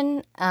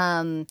representation,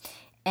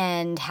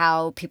 and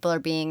how people are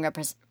being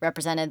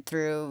represented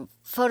through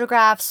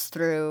photographs,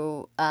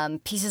 through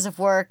pieces of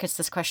work. It's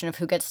this question of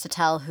who gets to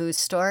tell whose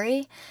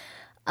story.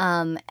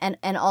 And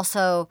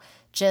also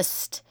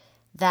just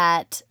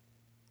that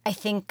I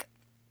think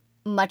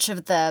much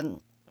of the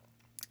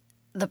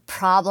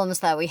problems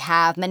that we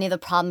have, many of the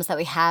problems that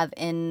we have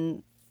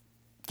in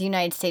the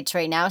United States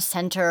right now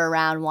center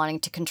around wanting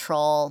to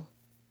control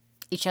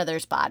each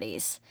other's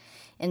bodies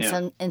in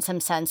some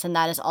sense. And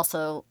that is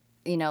also,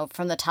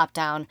 from the top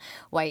down,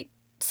 white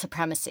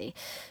supremacy.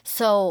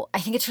 So I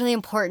think it's really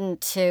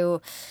important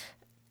to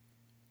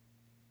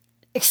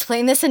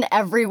explain this in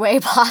every way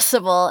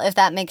possible, if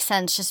that makes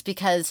sense, just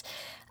because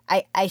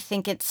I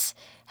think it's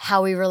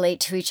how we relate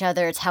to each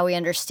other. It's how we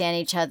understand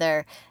each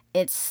other.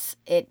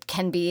 It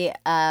can be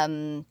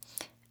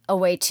a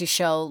way to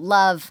show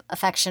love,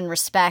 affection,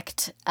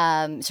 respect,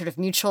 sort of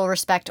mutual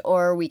respect,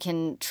 or we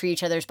can treat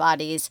each other's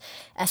bodies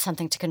as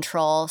something to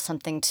control,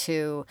 something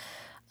to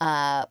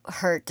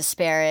hurt,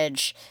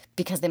 disparage,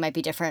 because they might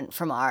be different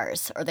from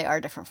ours, or they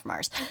are different from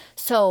ours.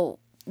 So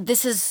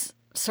this is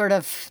sort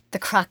of the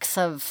crux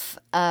of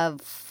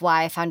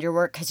why I found your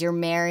work, because you're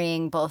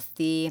marrying both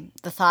the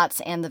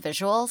thoughts and the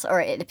visuals, or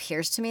it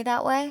appears to me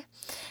that way,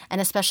 and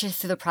especially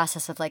through the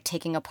process of like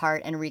taking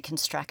apart and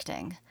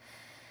reconstructing.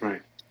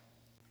 Right.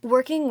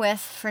 Working with,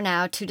 for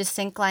now, 2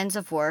 distinct lines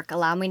of work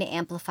allow me to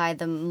amplify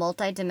the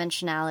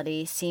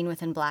multidimensionality seen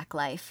within Black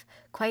life,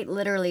 quite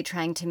literally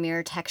trying to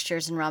mirror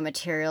textures and raw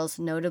materials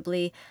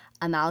notably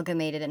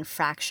amalgamated and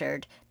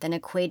fractured, then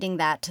equating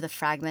that to the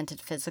fragmented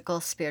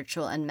physical,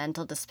 spiritual, and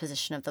mental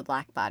disposition of the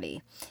Black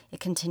body. It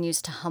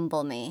continues to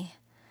humble me.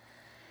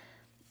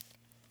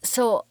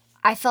 So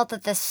I felt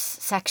that this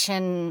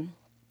section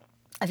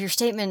of your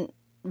statement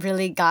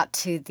really got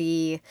to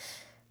the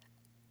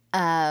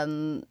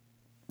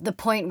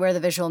point where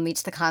the visual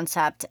meets the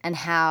concept and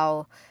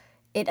how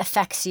it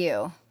affects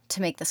you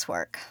to make this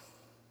work.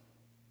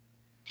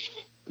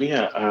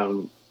 Yeah.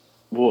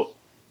 Well,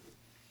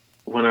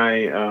 when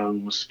I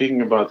was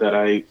speaking about that,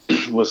 I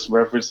was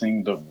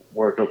referencing the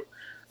work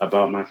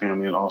about my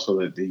family and also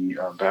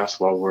the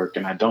basketball work.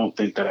 And I don't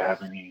think that I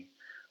have any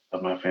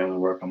of my family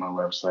work on my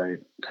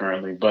website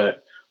currently.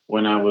 But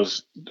when I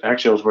was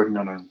working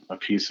on a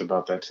piece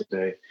about that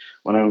today.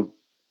 When I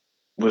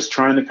was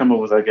trying to come up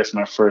with, I guess,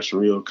 my first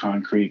real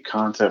concrete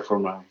concept for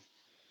my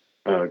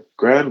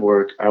grad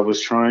work, I was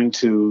trying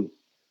to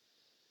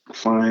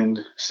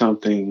find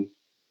something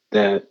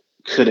that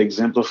could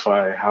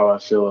exemplify how I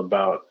feel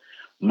about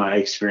my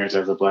experience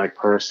as a Black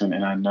person.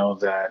 And I know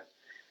that,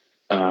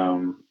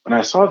 and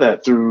I saw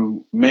that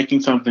through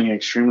making something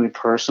extremely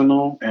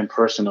personal and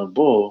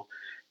personable,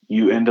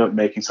 you end up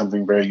making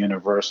something very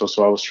universal.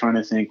 So I was trying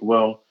to think,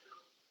 well,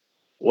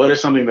 what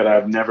is something that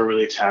I've never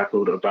really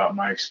tackled about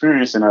my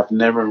experience? And I've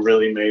never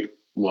made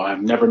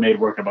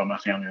work about my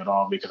family at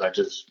all, because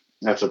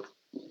that's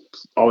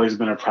always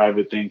been a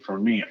private thing for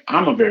me.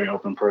 I'm a very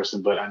open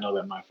person, but I know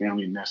that my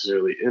family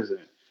necessarily isn't.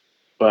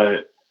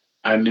 But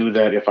I knew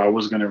that if I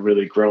was going to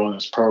really grow in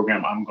this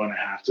program, I'm going to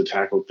have to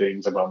tackle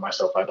things about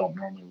myself I don't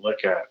normally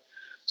look at.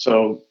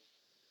 So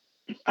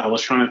I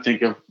was trying to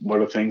think of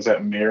what are things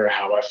that mirror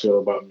how I feel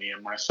about me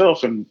and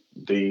myself and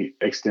the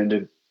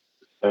extended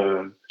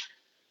uh,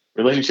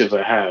 relationships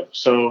I have.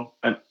 So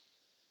I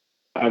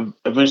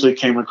eventually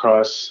came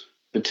across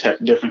the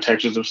different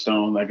textures of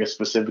stone, I guess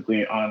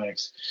specifically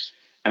onyx,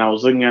 and I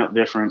was looking at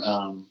different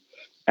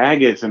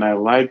agates, and I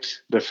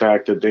liked the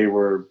fact that they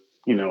were,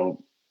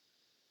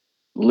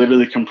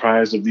 literally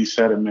comprised of these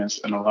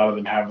sediments, and a lot of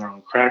them have their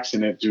own cracks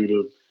in it due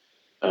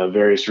to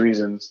various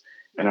reasons.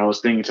 And I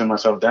was thinking to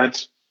myself,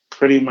 that's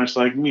pretty much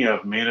like me.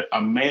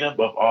 I'm made up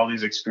of all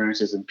these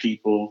experiences and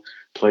people,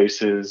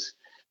 places,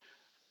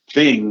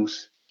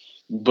 things,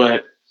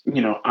 but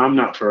I'm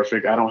not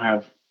perfect. I don't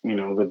have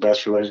the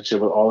best relationship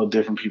with all the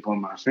different people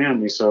in my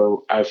family.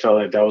 So I felt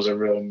like that was a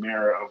real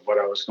mirror of what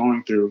I was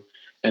going through.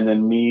 And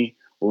then me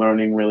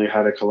learning really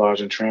how to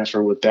collage and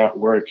transfer with that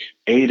work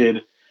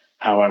aided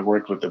how I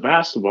worked with the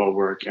basketball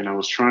work. And I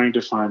was trying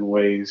to find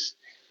ways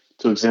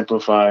to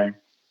exemplify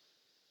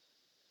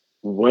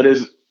what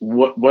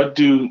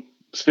do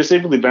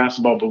specifically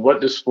basketball, but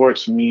what does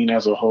sports mean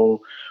as a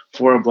whole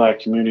for a Black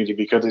community?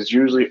 Because it's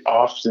usually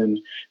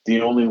often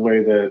the only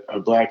way that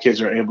Black kids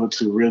are able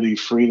to really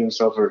free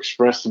themselves or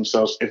express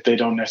themselves if they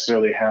don't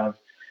necessarily have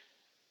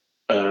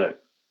uh,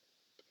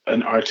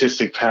 an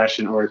artistic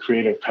passion or a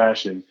creative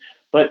passion.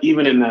 But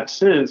even in that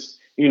sense,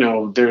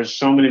 there's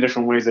so many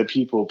different ways that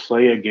people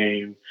play a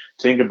game,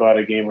 think about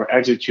a game, or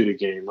execute a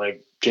game.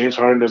 Like James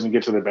Harden doesn't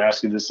get to the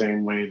basket the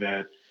same way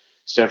that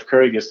Steph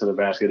Curry gets to the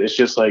basket. It's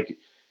just like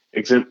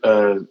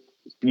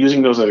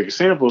using those as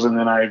examples, and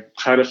then I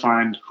try to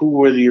find who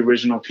were the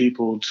original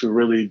people to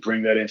really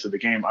bring that into the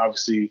game.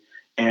 Obviously,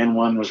 and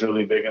one was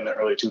really big in the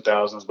early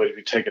 2000s, but if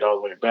you take it all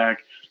the way back,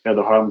 you have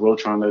the Harlem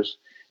Globetrotters,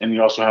 and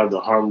you also have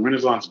the Harlem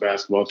Renaissance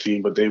basketball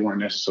team, but they weren't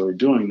necessarily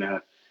doing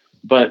that.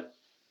 But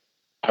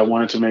I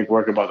wanted to make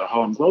work about the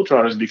Harlem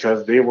Globetrotters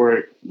because they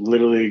were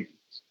literally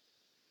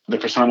the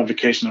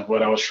personification of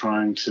what I was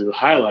trying to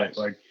highlight.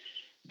 Like,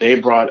 they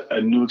brought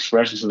a new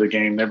expression to the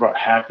game. They brought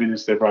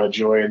happiness. They brought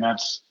joy. And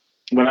that's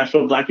what I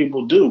feel Black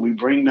people do. We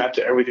bring that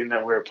to everything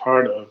that we're a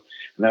part of.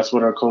 And that's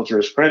what our culture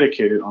is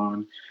predicated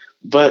on.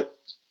 But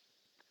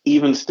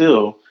even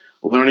still,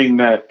 learning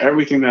that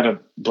everything that a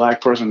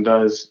Black person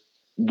does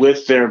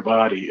with their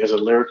body is a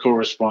lyrical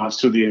response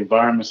to the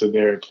environments that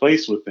they're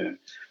placed within.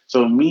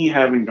 So me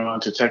having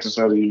gone to Texas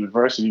Southern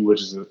University,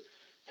 which is a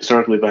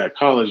historically Black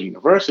college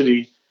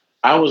university,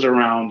 I was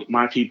around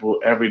my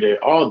people every day,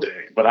 all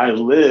day. But I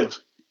live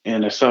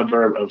in a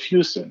suburb of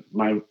Houston.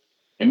 My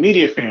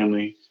immediate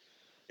family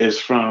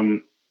is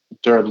from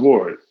Third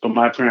Ward, but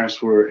my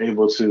parents were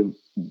able to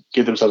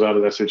get themselves out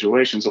of that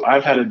situation. So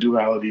I've had a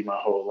duality my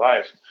whole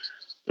life.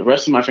 the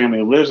rest of my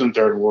family lives in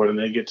Third Ward, and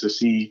they get to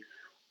see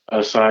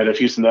a side of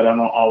Houston that I don't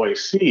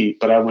always see.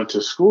 But I went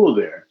to school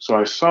there, so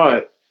I saw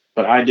it,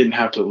 but I didn't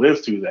have to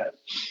live through that.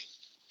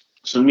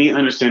 So me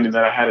understanding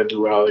that I had a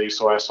duality,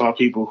 so I saw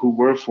people who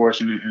were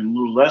fortunate and a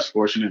little less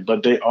fortunate,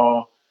 but they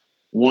all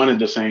wanted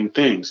the same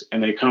things,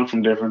 and they come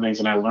from different things,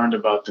 and I learned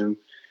about them.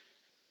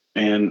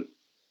 And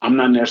I'm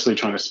not necessarily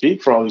trying to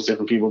speak for all these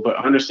different people, but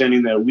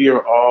understanding that we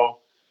are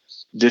all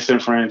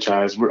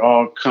disenfranchised, we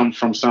all come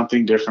from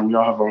something different, we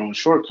all have our own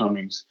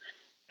shortcomings.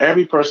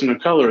 Every person of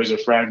color is a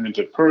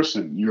fragmented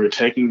person. You are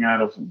taking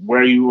out of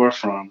where you are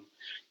from.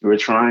 You are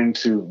trying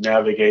to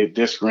navigate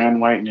this grand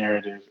white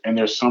narrative, and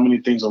there's so many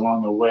things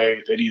along the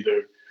way that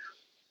either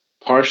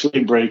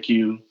partially break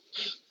you,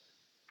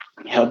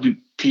 help you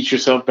piece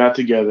yourself back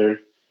together,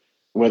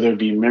 whether it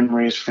be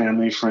memories,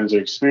 family, friends, or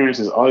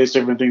experiences, all these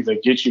different things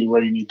that get you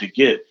where you need to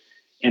get.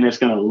 And it's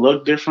going to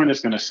look different, it's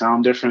going to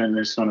sound different, and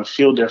it's going to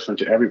feel different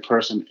to every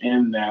person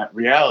in that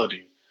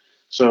reality.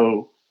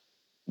 So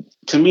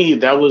to me,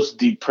 that was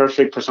the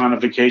perfect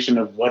personification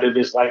of what it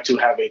is like to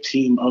have a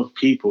team of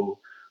people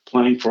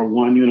playing for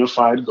one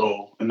unified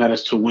goal, and that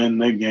is to win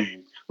the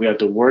game. We have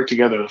to work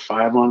together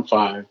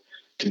 5-on-5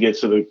 to get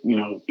to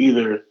the,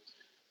 either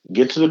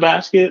get to the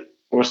basket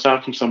or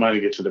stop from somebody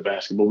to get to the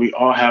basket. But we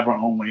all have our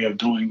own way of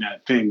doing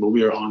that thing, but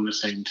we are on the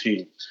same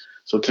team.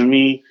 So to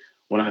me,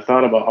 when I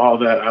thought about all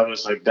that, I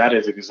was like, that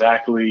is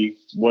exactly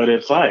what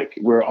it's like.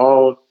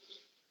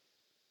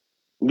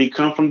 We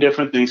come from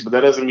different things, but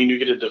that doesn't mean you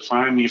get to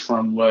define me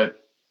from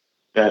what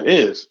that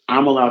is.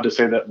 I'm allowed to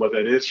say that what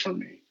that is for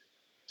me.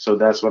 So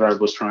that's what I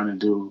was trying to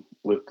do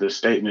with this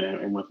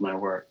statement and with my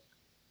work.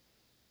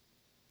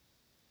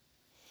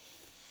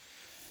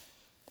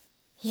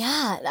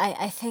 Yeah,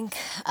 I think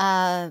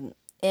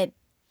it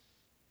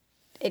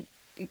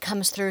it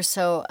comes through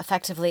so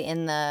effectively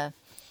in the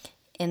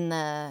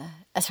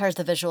as far as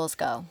the visuals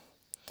go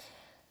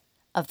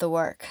of the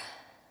work.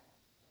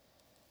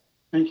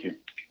 Thank you.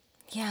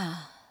 Yeah.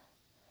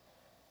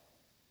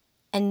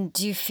 And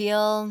do you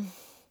feel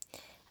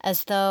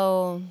as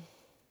though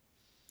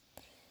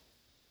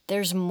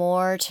there's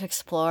more to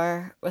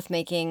explore with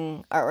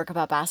making artwork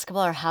about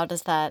basketball, or how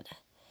does that,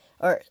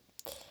 or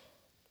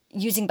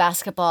using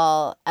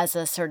basketball as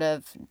a sort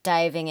of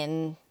diving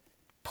in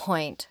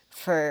point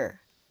for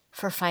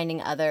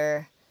finding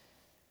other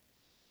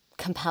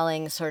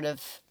compelling sort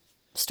of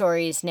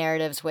stories,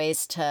 narratives,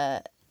 ways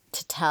to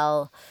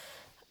tell.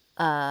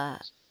 Yeah,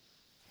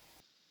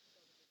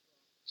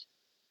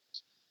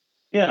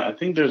 I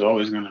think there's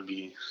always going to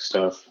be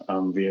stuff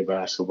via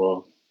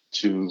basketball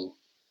to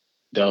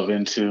delve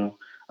into.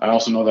 I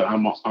also know that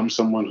I'm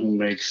someone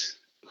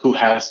who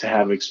has to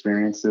have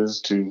experiences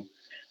to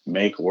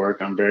make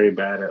work. I'm very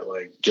bad at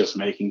like just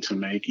making to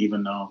make,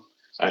 even though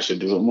I should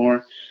do it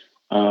more.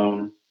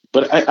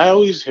 But I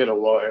always hit a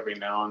wall every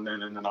now and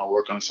then I'll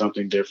work on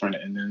something different,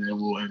 and then it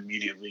will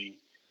immediately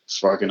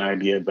spark an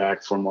idea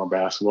back for more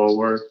basketball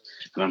work.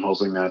 And I'm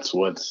hoping that's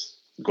what's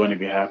going to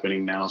be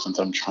happening now, since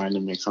I'm trying to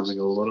make something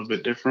a little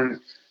bit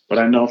different. But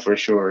I know for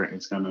sure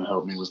it's going to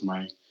help me with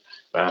my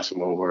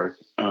basketball work.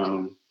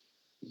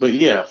 But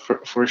yeah,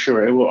 for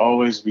sure, it will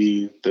always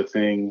be the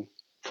thing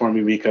for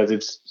me, because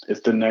it's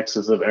the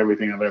nexus of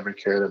everything I've ever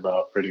cared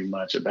about. Pretty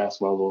much,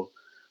 basketball will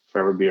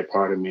forever be a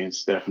part of me.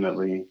 It's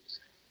definitely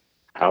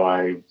how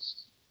I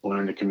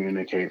learned to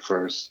communicate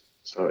first.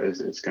 So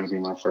it's going to be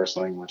my first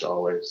language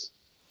always.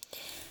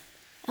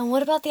 And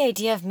what about the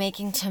idea of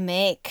making to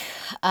make?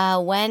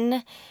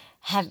 When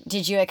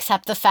did you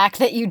accept the fact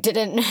that you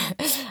didn't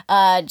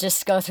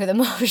just go through the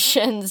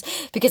motions?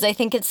 Because I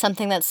think it's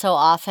something that so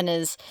often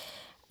is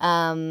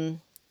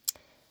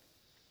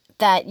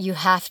that you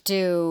have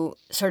to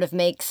sort of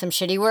make some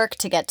shitty work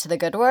to get to the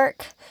good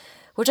work,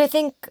 which I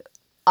think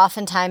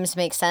oftentimes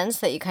makes sense,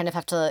 that you kind of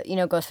have to,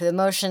 go through the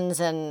motions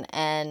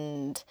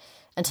and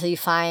until you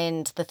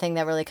find the thing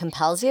that really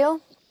compels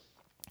you.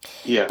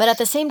 Yeah. But at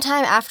the same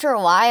time, after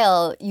a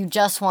while, you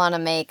just want to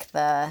make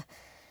the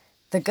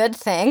good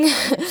thing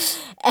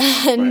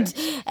and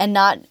Right.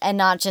 and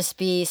not just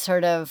be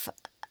sort of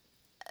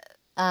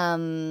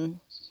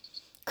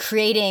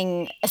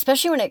creating,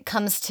 especially when it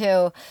comes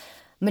to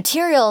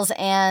materials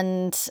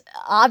and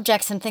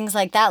objects and things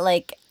like that.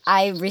 Like,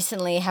 I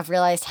recently have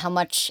realized how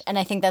much, and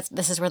I think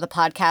this is where the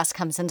podcast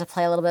comes into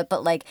play a little bit,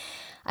 but like,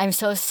 I'm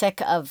so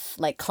sick of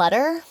like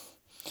clutter.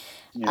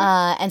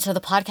 Yeah. And so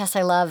the podcast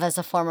I love as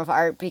a form of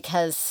art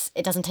because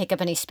it doesn't take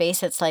up any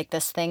space. It's like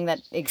this thing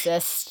that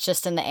exists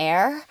just in the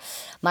air,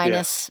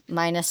 Yeah.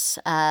 minus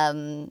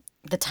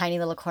the tiny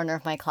little corner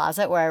of my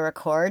closet where I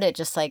record. It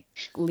just like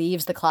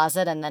leaves the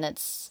closet, and then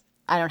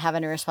I don't have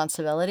any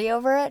responsibility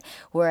over it.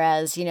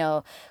 Whereas,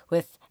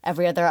 with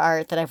every other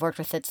art that I've worked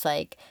with, it's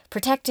like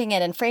protecting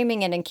it and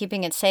framing it and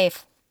keeping it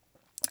safe.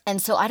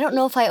 And so I don't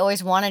know if I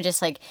always want to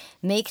just like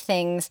make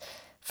things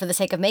for the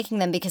sake of making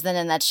them, because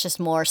then that's just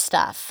more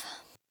stuff.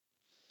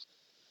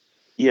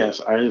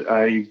 Yes,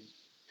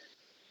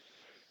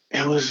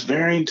 it was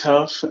very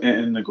tough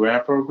in the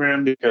grad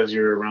program, because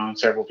you're around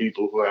several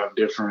people who have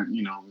different,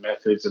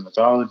 methods and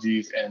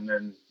methodologies, and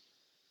then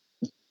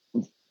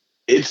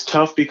it's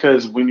tough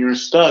because when you're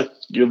stuck,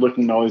 you're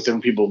looking at all these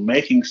different people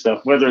making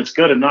stuff, whether it's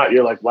good or not.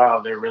 You're like, wow,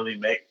 they're really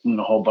making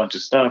a whole bunch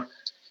of stuff,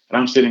 and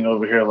I'm sitting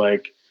over here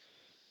like,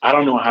 I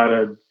don't know how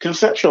to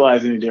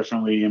conceptualize any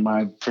differently. And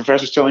my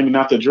professor's telling me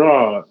not to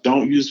draw.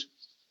 Don't use,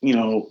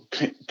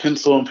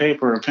 pencil and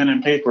paper or pen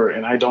and paper,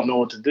 and I don't know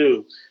what to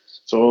do.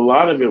 So a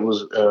lot of it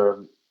was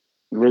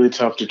really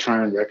tough to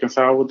try and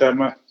reconcile with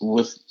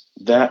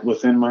that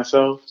within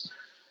myself.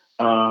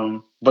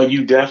 But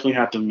you definitely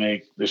have to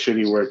make the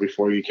shitty work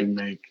before you can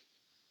make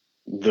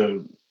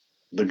the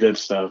the good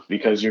stuff,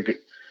 because you're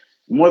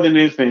more than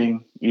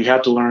anything, you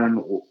have to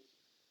learn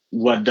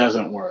what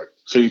doesn't work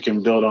so you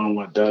can build on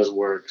what does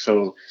work.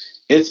 So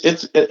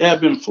it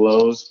ebb and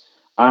flows.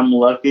 I'm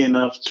lucky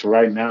enough to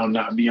right now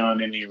not be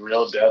on any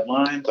real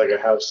deadlines. Like,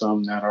 I have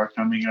some that are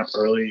coming up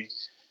early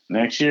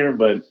next year,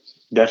 but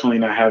definitely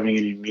not having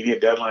any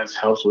immediate deadlines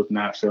helps with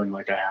not feeling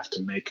like I have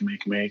to make.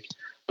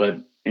 But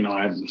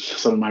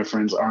some of my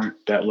friends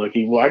aren't that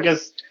lucky. Well, I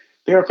guess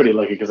they are pretty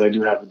lucky because I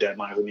do have the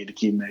deadlines I need to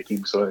keep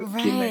making, so I can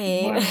keep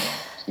making Right.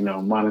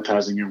 money.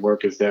 Monetizing your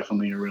work is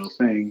definitely a real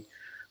thing,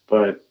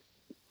 but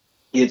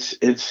it's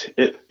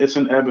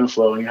an ebb and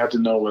flow, and you have to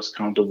know what's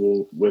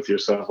comfortable with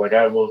yourself. Like,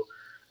 I will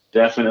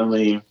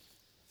definitely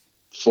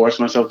force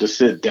myself to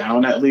sit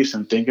down at least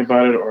and think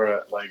about it,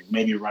 or like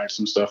maybe write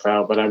some stuff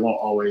out, but I won't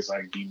always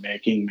like be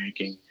making,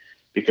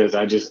 because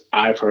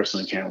I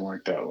personally can't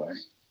work that way.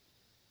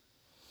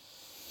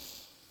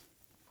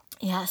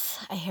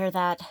 Yes, I hear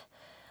that.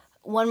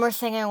 One more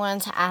thing I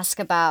wanted to ask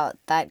about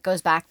that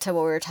goes back to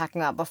what we were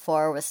talking about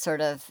before, was sort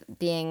of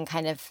being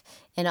kind of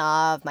in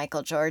awe of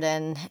Michael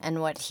Jordan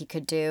and what he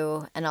could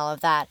do and all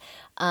of that.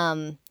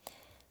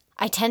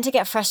 I tend to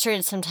get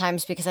frustrated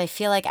sometimes because I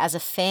feel like, as a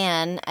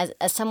fan, as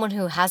someone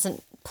who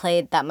hasn't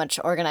played that much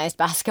organized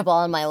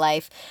basketball in my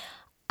life,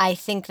 I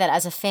think that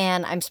as a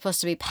fan, I'm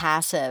supposed to be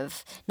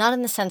passive, not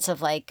in the sense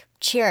of like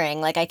cheering.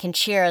 Like, I can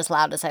cheer as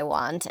loud as I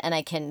want, and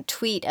I can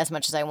tweet as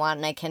much as I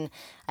want, and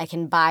I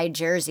can buy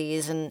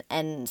jerseys and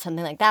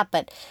something like that.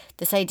 But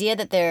this idea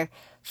that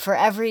for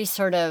every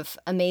sort of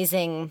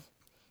amazing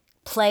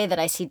play that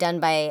I see done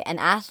by an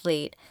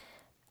athlete,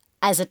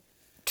 as a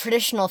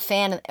traditional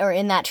fan, or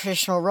in that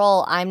traditional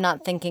role, I'm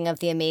not thinking of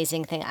the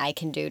amazing thing I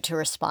can do to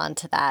respond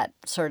to that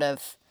sort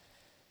of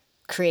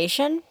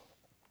creation.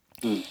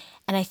 Mm.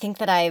 And I think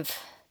that I've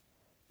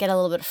get a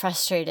little bit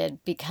frustrated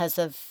because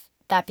of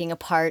that being a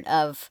part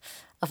of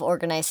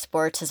organized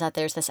sports, is that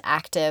there's this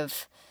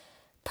active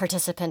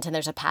participant and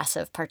there's a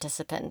passive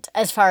participant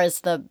as far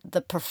as the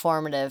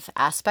performative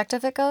aspect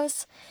of it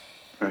goes.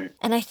 Right.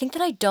 And I think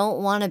that I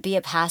don't want to be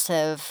a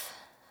passive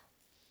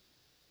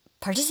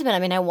participant. I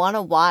mean, I want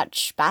to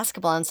watch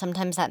basketball, and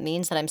sometimes that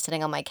means that I'm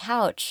sitting on my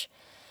couch,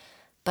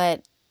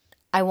 but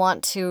I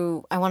want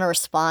to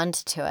respond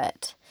to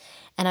it.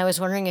 And I was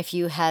wondering if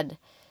you had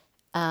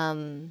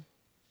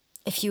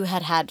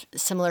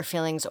similar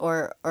feelings,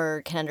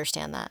 or can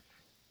understand that.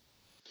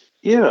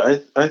 Yeah,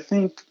 I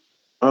think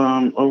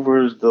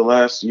over the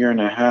last year and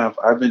a half,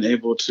 I've been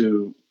able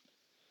to,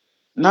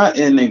 not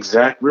in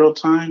exact real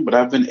time, but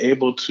I've been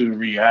able to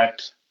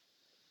react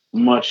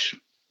much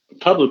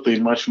publicly,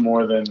 much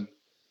more than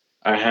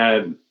I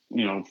had,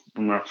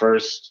 from my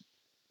first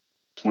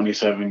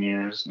 27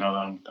 years. Now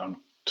that I'm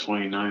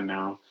 29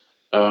 now.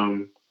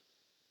 Um,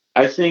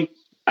 I think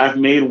I've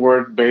made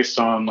work based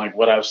on like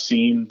what I've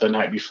seen the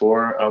night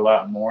before a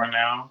lot more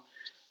now.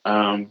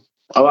 Um,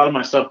 a lot of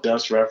my stuff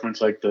does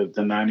reference like the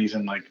 90s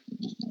and like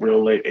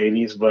real late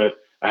 80s, but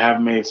I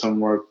have made some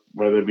work,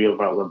 whether it be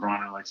about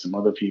LeBron or like some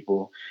other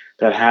people,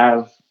 that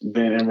have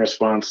been in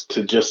response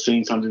to just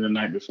seeing something the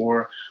night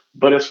before.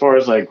 But as far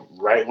as like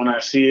right when I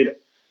see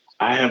it,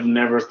 I have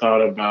never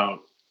thought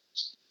about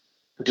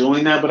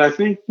doing that. But I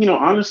think,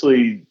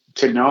 honestly,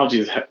 technology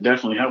has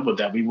definitely helped with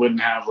that. We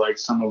wouldn't have like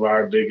some of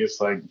our biggest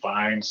like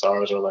Vine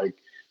stars or like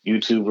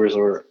YouTubers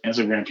or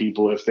Instagram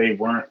people if they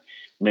weren't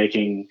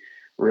making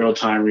real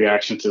time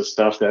reaction to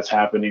stuff that's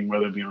happening,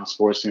 whether it be on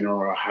Sports Center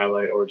or a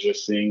highlight or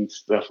just seeing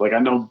stuff. Like, I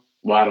know,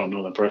 well, I don't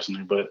know them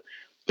personally, but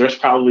there's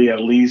probably at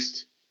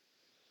least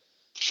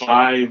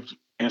 5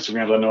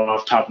 Instagrams I know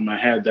off the top of my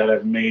head that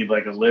have made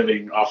like a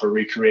living off of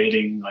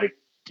recreating like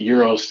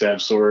Euro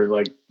steps or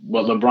like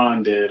what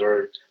LeBron did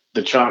or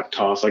the chalk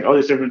toss, like all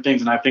these different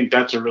things. And I think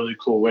that's a really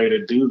cool way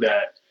to do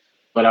that.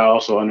 But I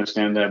also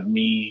understand that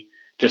me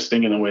just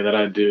thinking the way that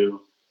I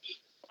do,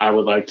 I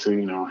would like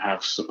to,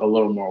 have a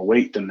little more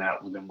weight than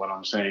what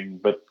I'm saying.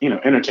 But,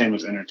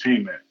 entertainment is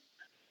entertainment.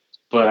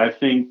 But I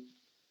think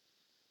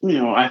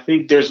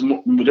there's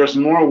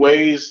more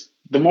ways.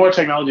 The more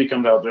technology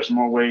comes out, there's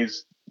more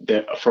ways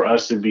that for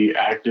us to be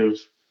active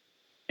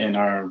in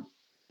our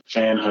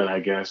fanhood, I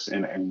guess,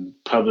 and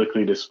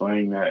publicly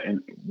displaying that.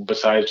 And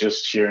besides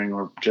just cheering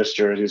or just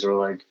jerseys or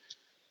like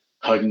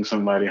hugging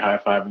somebody, high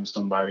fiving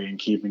somebody, and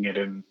keeping it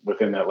in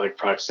within that like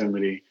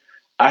proximity,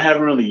 I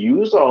haven't really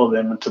used all of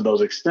them to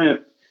those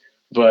extent.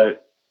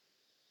 But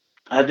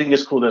I think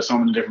it's cool that so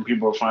many different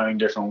people are finding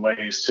different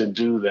ways to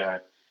do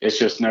that. It's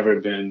just never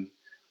been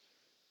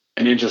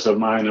an interest of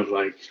mine of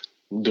like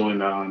doing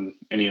that on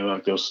any of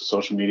like those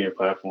social media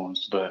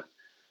platforms. But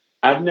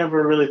I've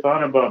never really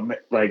thought about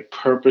like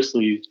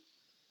purposely,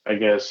 I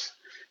guess,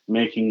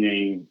 making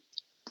a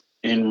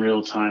in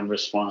real time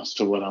response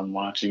to what I'm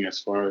watching as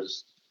far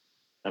as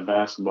a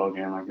basketball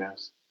game, I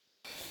guess.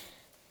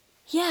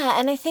 Yeah,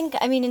 and I think,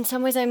 I mean, in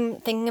some ways I'm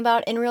thinking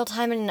about in real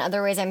time, and in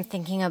other ways I'm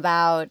thinking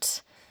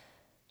about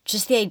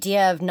just the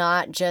idea of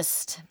not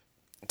just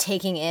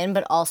taking in,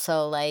 but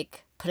also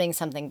like putting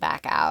something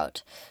back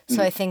out.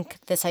 So I Mm.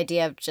 think this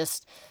idea of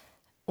just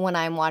when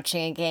I'm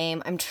watching a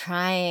game, I'm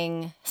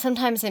trying.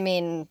 Sometimes, I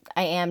mean,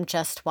 I am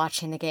just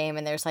watching the game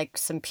and there's like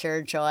some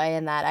pure joy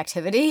in that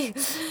activity.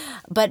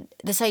 But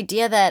this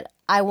idea that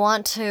I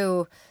want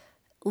to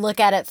look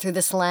at it through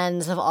this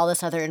lens of all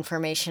this other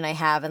information I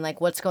have and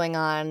like what's going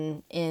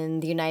on in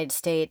the United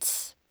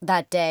States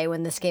that day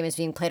when this game is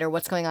being played, or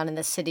what's going on in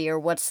the city, or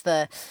what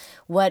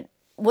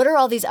what are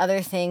all these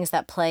other things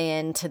that play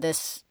into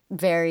this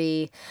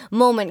very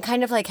moment,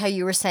 kind of like how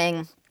you were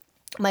saying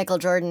Michael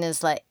Jordan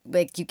is like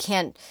you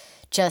can't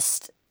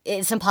just,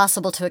 it's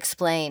impossible to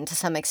explain to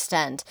some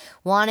extent.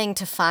 Wanting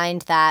to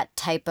find that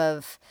type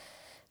of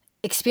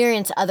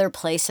experience other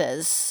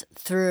places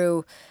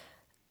through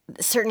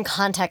certain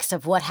context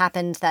of what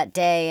happened that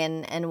day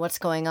and what's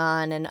going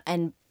on,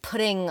 and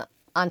putting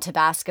onto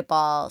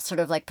basketball, sort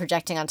of like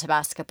projecting onto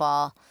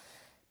basketball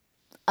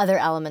other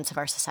elements of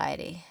our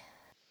society.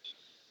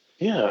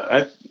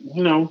 Yeah,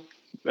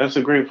 that's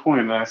a great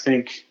point. And I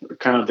think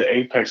kind of the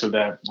apex of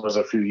that was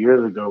a few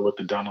years ago with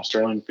the Donald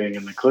Sterling thing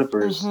and the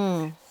Clippers.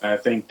 Mm-hmm. And I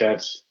think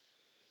that's,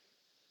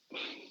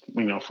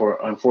 for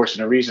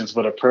unfortunate reasons,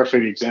 but a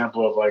perfect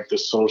example of like the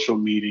social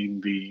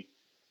meeting the,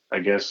 I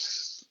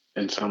guess,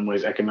 in some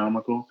ways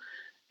economical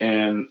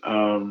and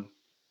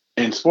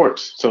in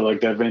sports. So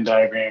like that Venn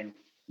diagram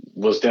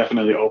was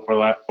definitely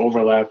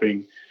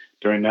overlapping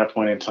during that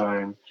point in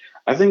time.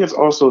 I think it's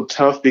also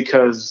tough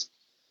because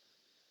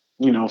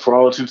for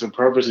all intents and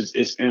purposes,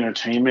 it's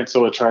entertainment,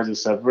 so it tries to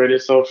separate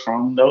itself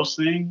from those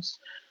things.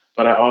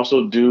 But I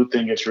also do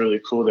think it's really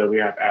cool that we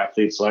have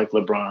athletes like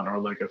LeBron or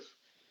like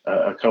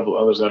a couple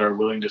others that are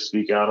willing to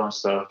speak out on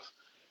stuff,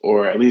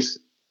 or at least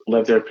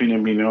let their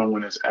opinion be known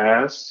when it's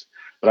asked.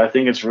 But I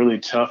think it's really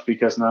tough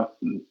because not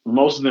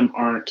most of them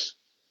aren't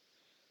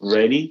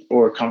ready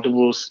or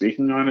comfortable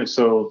speaking on it.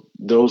 So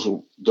those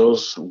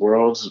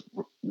worlds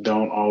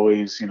don't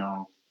always,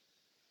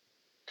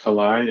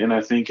 collide. And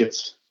I think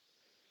it's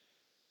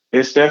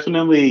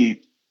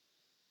definitely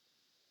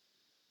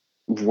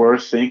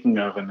worth thinking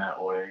of in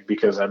that way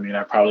because I mean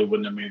I probably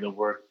wouldn't have made the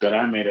work that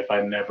I made if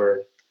I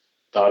never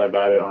thought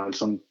about it on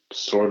some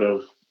sort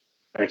of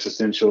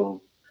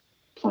existential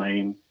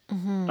plane.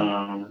 Mm-hmm.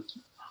 Um,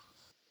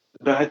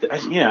 but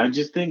I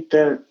just think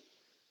that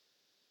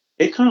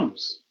it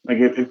comes like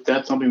if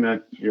that's something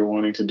that you're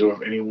wanting to do, or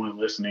if anyone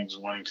listening is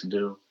wanting to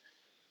do,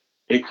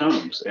 it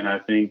comes. And I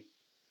think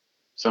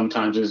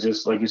sometimes it's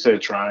just like you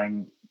said,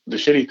 trying the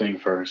shitty thing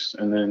first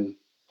and then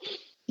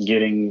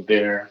getting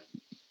there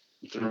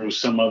through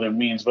some other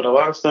means. But a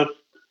lot of stuff,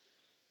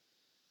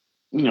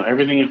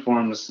 everything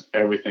informs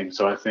everything.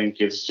 So I think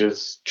it's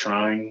just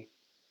trying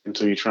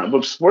until you try.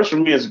 But sports for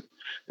me is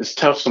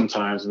tough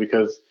sometimes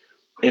because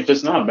if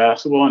it's not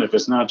basketball and if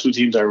it's not two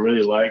teams I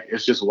really like,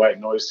 it's just white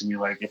noise to me.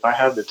 Like if I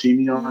have the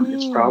TV on,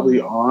 it's probably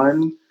Mm.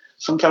 on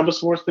some type of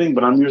sports thing,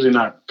 but I'm usually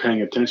not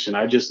paying attention.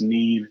 I just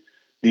need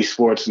the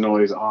sports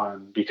noise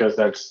on because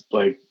that's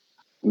like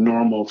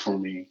normal for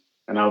me.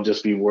 And I'll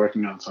just be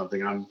working on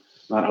something. I'm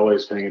not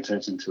always paying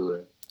attention to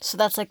it. So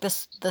that's like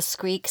the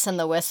squeaks and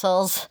the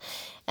whistles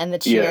and the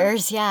Yeah.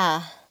 cheers.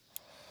 Yeah.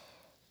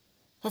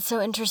 That's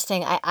so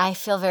interesting. I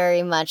feel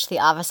very much the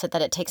opposite,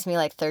 that it takes me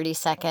like 30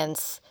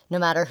 seconds, no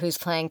matter who's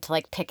playing, to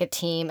like pick a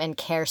team and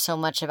care so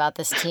much about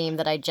this team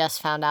that I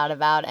just found out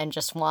about and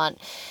just want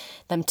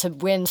them to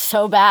win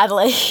so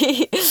badly.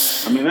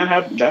 I mean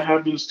that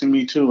happens to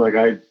me too.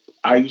 Like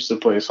I used to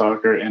play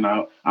soccer, and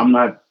I'm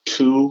not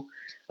too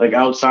like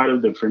outside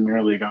of the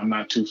Premier League. I'm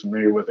not too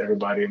familiar with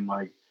everybody in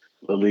like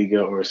La Liga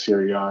or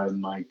Serie A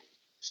and like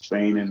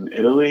Spain and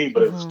Italy.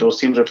 But if Hmm. those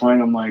teams are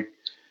playing, I'm like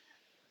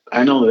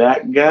I know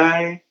that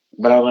guy,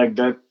 but I like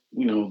that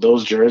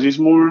those jerseys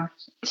more.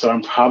 So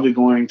I'm probably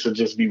going to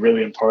just be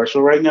really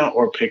impartial right now,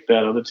 or pick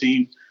that other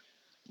team.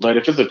 But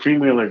if it's a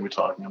Premier League we're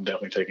talking, I'm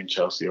definitely taking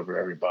Chelsea over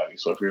everybody.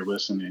 So if you're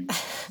listening,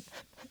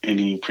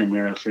 any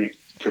Premier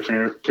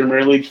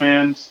League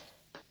fans,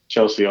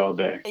 Chelsea all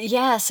day.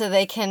 Yeah, so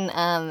they can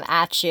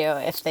at you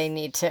if they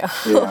need Yeah,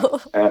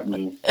 to. at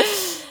me.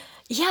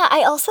 Yeah,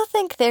 I also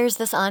think there's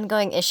this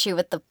ongoing issue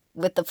with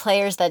the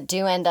players that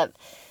do end up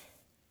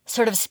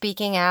sort of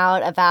speaking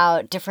out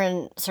about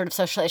different sort of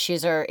social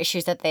issues or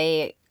issues that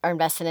they are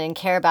invested in and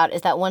care about,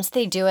 is that once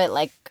they do it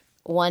like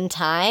one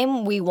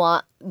time, we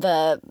want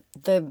the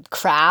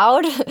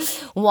crowd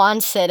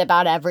wants it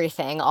about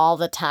everything all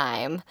the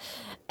time.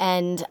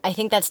 And I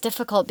think that's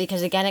difficult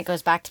because again it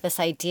goes back to this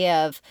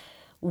idea of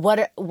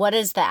what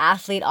is the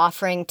athlete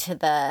offering to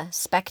the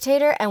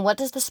spectator, and what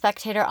does the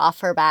spectator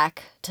offer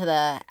back to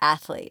the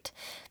athlete?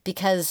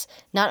 Because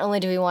not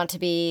only do we want to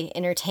be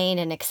entertained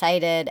and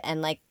excited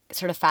and like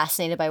sort of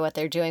fascinated by what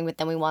they're doing, but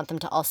then we want them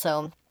to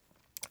also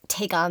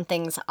take on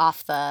things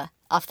off the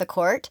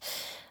court.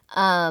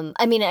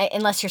 I mean,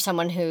 unless you're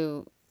someone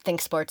who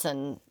thinks sports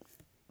and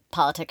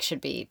politics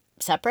should be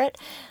separate.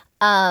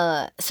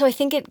 So I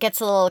think it gets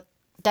a little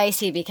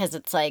dicey because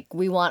it's like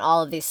we want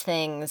all of these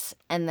things,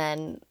 and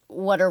then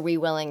what are we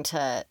willing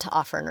to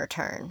offer in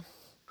return?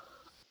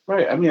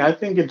 Right. I mean, I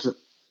think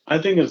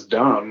it's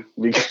dumb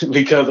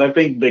because I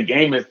think the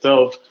game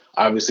itself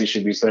obviously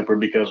should be separate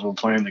because we're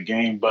playing the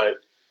game, but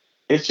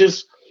it's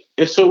just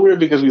it's so weird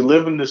because we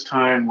live in this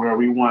time where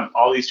we want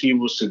all these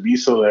people to be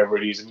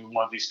celebrities and we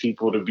want these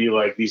people to be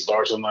like these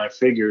large than life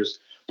figures,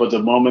 but the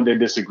moment they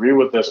disagree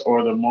with us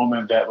or the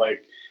moment that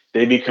like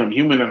they become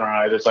human in our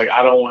eyes, it's like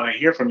I don't want to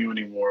hear from you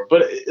anymore.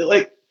 But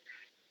like,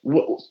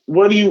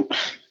 what do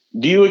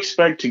you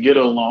expect to get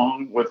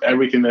along with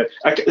everything that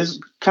it's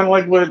kind of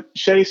like what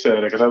Shay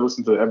said because I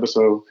listened to the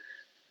episode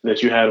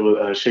that you had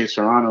with Shay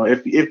Serrano.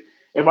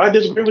 If I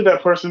disagree with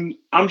that person,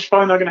 I'm just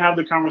probably not going to have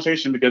the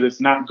conversation because it's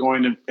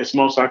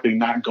most likely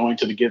not going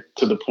to get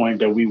to the point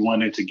that we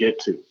wanted to get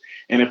to.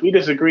 And if we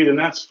disagree, then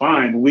that's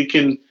fine. We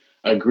can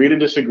agree to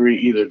disagree,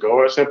 either go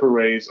our separate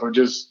ways or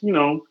just,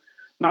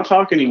 not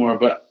talk anymore.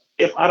 But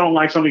if I don't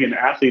like something an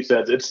athlete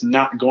says, it's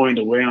not going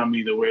to weigh on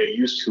me the way it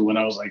used to when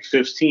I was like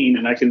 15.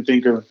 And I can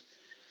think of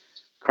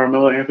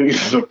Carmelo Anthony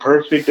is a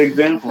perfect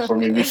example for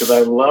me because I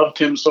loved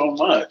him so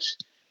much.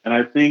 And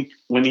I think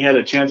when he had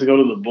a chance to go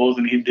to the Bulls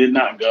and he did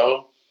not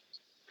go,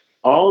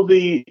 all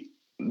the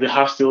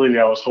hostility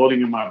I was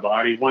holding in my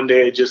body, one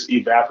day it just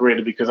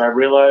evaporated because I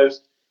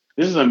realized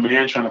this is a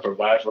man trying to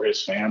provide for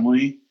his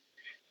family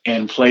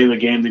and play the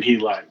game that he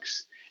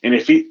likes. And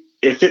if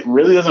it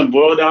really doesn't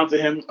boil down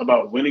to him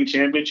about winning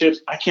championships,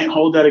 I can't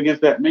hold that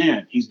against that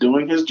man. He's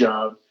doing his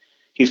job,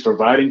 he's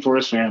providing for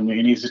his family,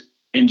 and he's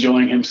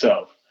enjoying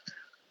himself.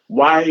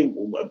 Why?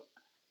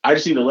 I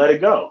just need to let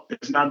it go.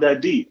 It's not that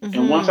deep.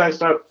 Mm-hmm. And once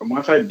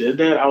I did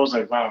that, I was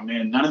like, wow,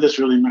 man, none of this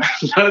really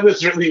matters. None of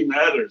this really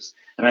matters.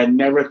 And I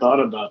never thought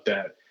about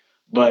that.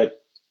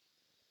 But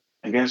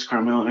I guess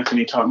Carmelo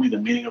Anthony taught me the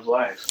meaning of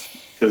life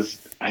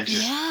because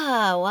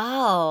yeah,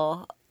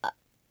 wow.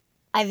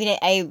 I mean,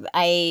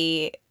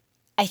 I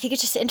think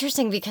it's just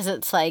interesting because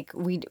it's like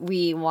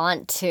we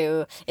want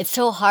to. It's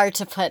so hard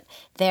to put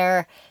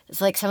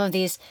it's like some of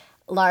these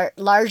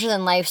larger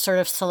than life sort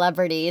of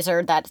celebrities,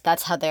 or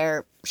that's how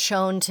they're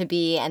shown to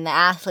be, and the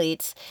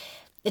athletes.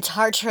 It's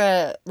hard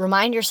to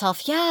remind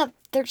yourself, yeah,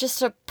 they're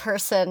just a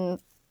person.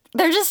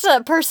 They're just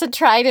a person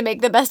trying to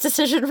make the best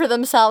decision for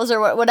themselves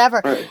or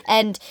whatever. Right.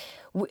 And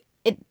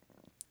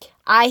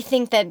I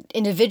think that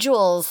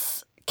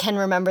individuals can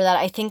remember that.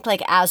 I think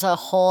like as a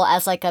whole,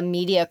 as like a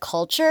media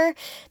culture,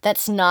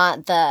 that's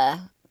not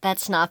the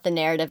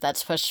narrative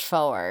that's pushed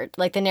forward.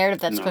 Like the narrative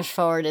that's pushed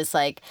forward is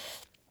like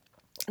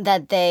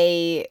that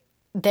they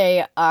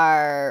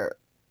are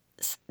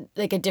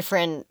like a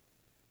different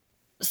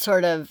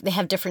sort of, they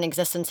have different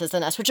existences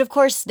than us, which of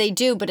course they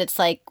do, but it's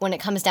like when it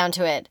comes down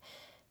to it,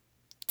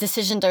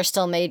 decisions are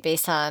still made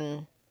based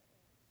on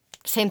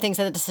same things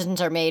that the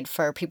decisions are made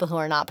for people who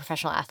are not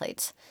professional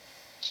athletes.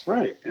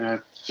 Right. And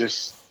it's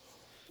just,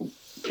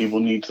 people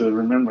need to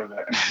remember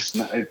that. It's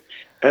not, at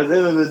the end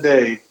of the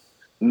day,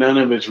 none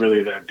of it's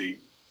really that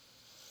deep.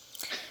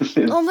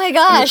 Oh my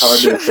gosh. It's hard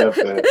to accept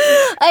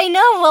that. I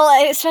know.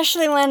 Well,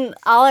 especially when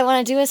all I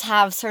want to do is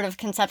have sort of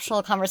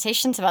conceptual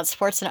conversations about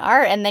sports and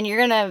art, and then you're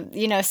going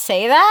to,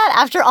 say that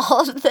after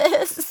all of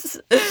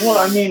this. Well,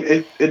 I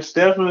mean, it's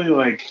definitely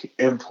like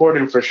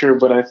important for sure,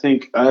 but I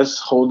think us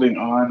holding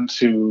on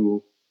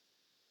to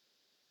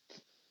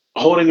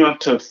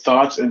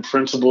thoughts and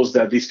principles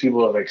that these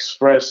people have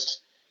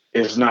expressed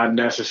is not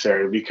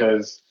necessary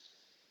because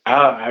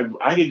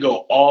I could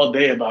go all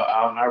day about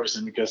Allen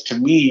Iverson because to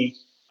me,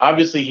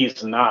 obviously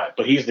he's not,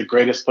 but he's the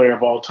greatest player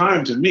of all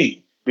time to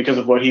me because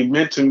of what he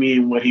meant to me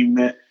and what he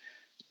meant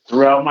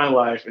throughout my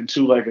life and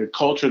to like a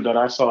culture that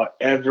I saw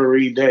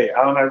every day.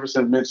 Allen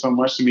Iverson meant so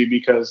much to me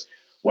because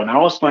when I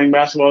was playing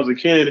basketball as a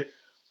kid,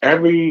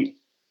 every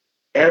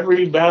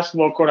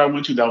basketball court I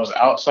went to that was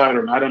outside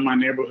or not in my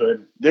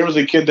neighborhood, there was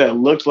a kid that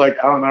looked like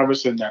Allen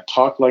Iverson, that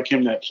talked like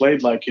him, that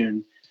played like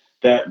him,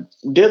 that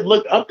did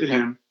look up to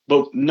him,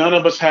 but none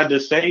of us had to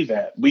say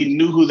that. We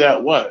knew who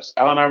that was.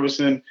 Allen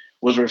Iverson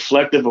was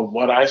reflective of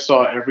what I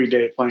saw every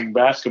day playing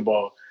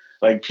basketball.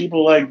 Like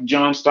people like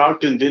John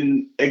Stockton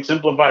didn't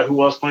exemplify who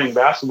I was playing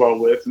basketball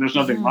with, and there's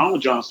nothing wrong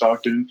with John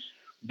Stockton,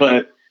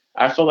 but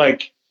I feel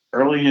like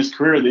early in his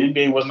career, the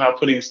NBA was not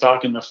putting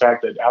stock in the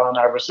fact that Allen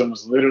Iverson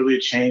was literally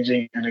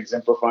changing and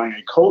exemplifying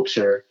a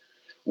culture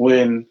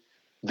when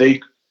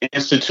they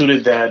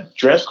instituted that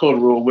dress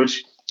code rule,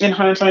 which in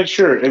hindsight,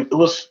 sure, it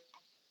was,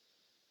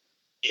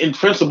 in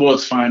principle,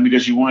 it's fine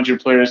because you want your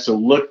players to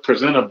look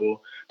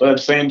presentable. But at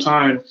the same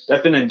time,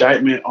 that's an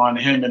indictment on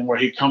him and where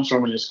he comes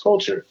from in his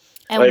culture.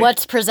 And like,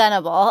 what's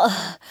presentable.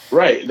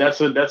 Right.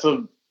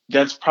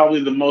 That's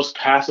probably the most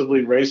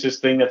passively racist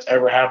thing that's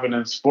ever happened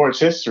in sports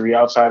history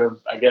outside of,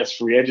 I guess,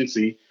 free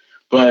agency.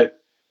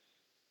 But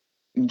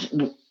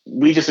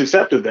we just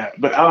accepted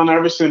that. But Allen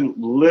Iverson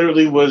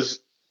literally was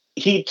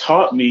he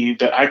taught me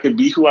that I could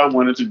be who I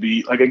wanted to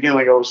be. Like again,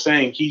 like I was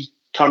saying, he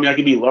taught me I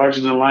could be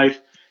larger than life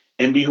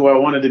and be who I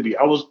wanted to be.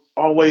 I was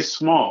always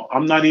small.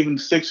 I'm not even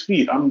 6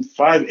 feet. I'm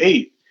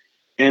 5'8",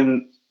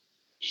 and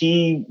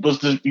he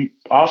was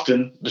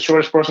often the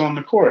shortest person on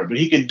the court. But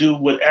he could do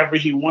whatever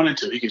he wanted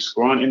to. He could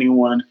score on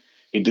anyone.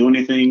 He could do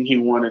anything he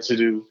wanted to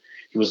do.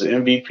 He was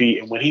an MVP,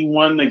 and when he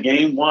won the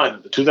game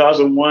one, the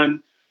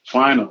 2001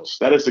 finals,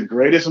 that is the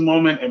greatest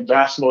moment in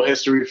basketball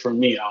history for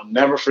me. I'll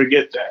never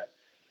forget that.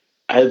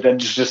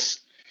 That's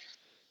just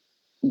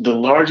the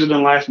larger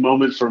than life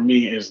moment for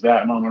me is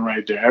that moment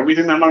right there.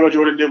 Everything that Michael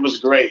Jordan did was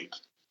great,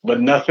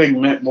 but nothing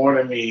meant more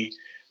to me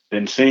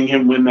than seeing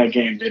him win that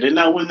game. They did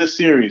not win the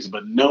series,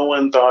 but no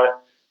one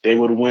thought they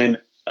would win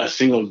a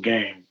single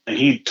game. And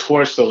he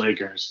torched the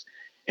Lakers,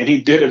 and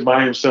he did it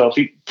by himself.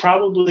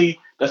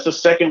 That's the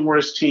second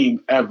worst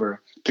team ever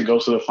to go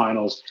to the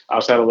finals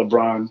outside of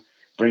LeBron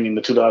bringing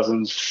the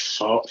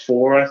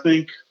 2004, I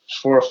think,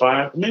 4 or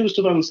 5, maybe it was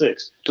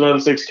 2006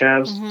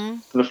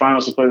 Cavs to the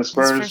finals to play the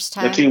Spurs.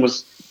 That team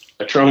was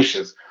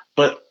atrocious.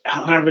 But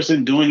Allen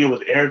Iverson doing it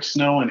with Eric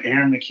Snow and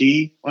Aaron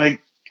McKie,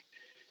 like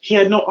he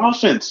had no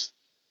offense.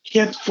 He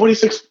had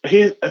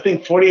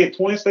 48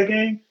 points that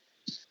game.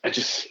 I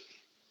just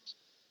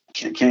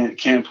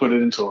can't put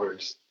it into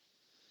words.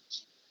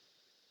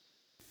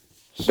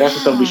 That's the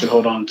stuff we should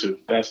hold on to.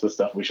 That's the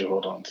stuff we should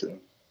hold on to.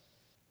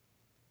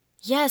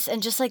 Yes,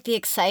 and just like the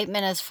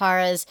excitement as far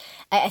as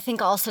I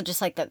think also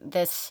just like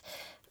this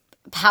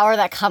power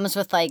that comes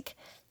with like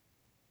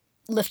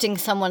lifting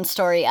someone's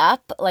story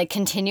up, like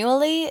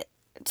continually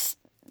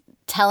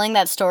telling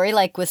that story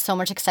like with so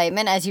much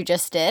excitement as you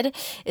just did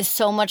is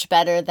so much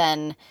better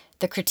than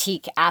the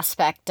critique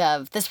aspect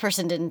of this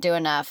person didn't do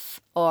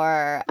enough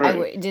or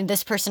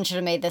this person should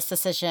have made this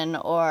decision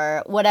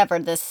or whatever.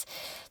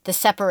 The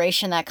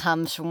separation that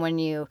comes from when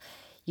you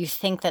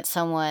think that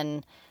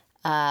someone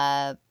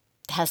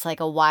has like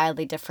a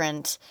wildly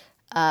different,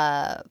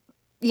 that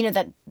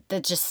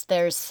just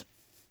it's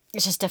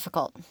just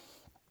difficult.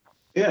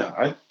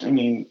 Yeah, I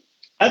mean,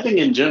 I think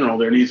in general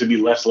there needs to be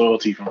less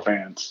loyalty from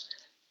fans,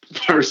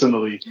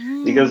 personally,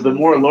 because the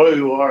more loyal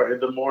you are,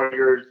 the more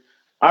you're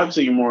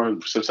more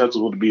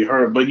susceptible to be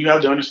hurt. But you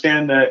have to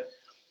understand that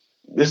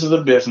this is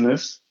a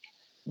business.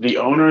 The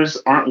owners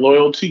aren't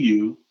loyal to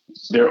you;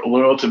 they're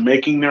loyal to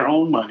making their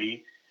own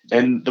money.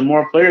 And the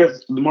more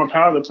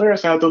power the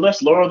players have, the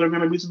less loyal they're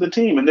going to be to the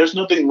team. And there's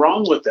nothing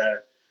wrong with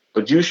that.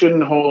 But you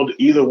shouldn't hold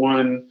either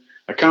one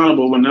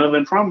accountable when none of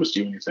them promised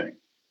you anything.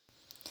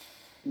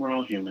 We're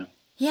all human.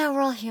 Yeah, we're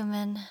all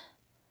human.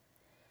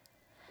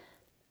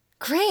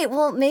 Great.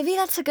 Well, maybe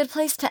that's a good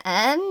place to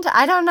end.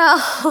 I don't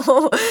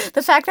know.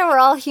 The fact that we're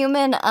all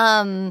human.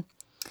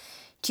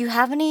 Do you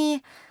have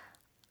any...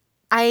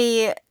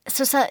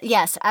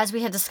 yes, as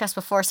we had discussed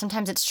before,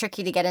 sometimes it's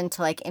tricky to get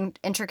into like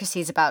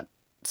intricacies about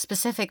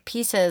specific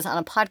pieces on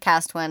a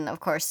podcast when,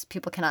 of course,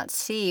 people cannot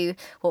see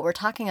what we're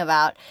talking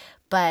about.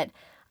 But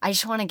I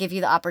just want to give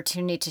you the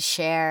opportunity to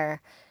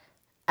share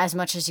as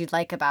much as you'd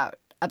like about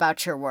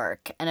your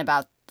work and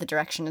about the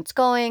direction it's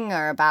going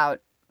or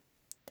about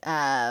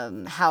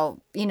how,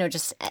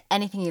 just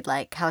anything you'd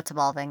like, how it's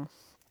evolving.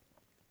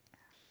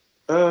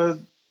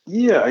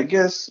 Yeah, I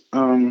guess,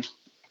 like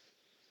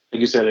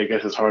you said, I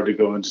guess it's hard to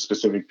go into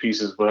specific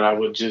pieces, but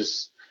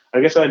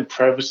I'd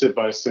preface it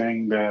by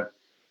saying that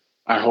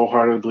I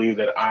wholeheartedly believe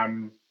that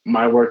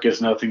my work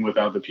is nothing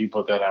without the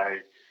people that I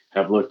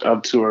have looked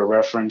up to or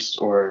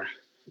referenced or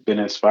been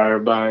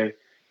inspired by.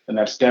 And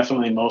that's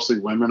definitely mostly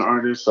women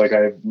artists. Like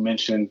I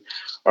mentioned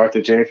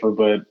Arthur Jafa,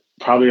 but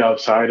probably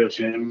outside of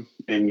him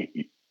and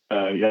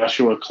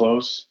Joshua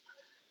Close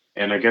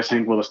and I guess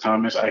Hank Willis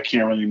Thomas, I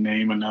can't really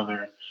name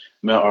another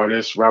male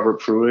artist,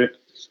 Robert Pruitt,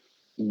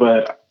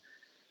 but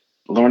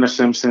Lorna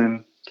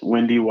Simpson,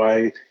 Wendy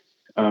White,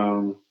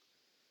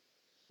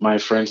 my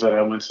friends that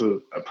I went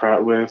to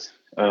Pratt with,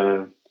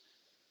 Janae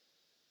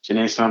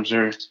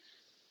Sumter,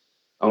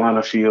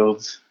 Alana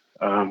Fields,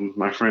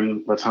 my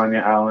friend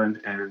Latanya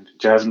Allen, and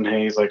Jasmine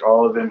Hayes, like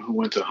all of them who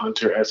went to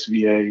Hunter,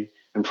 SVA,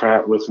 and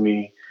Pratt with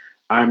me.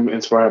 I'm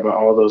inspired by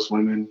all those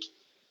women.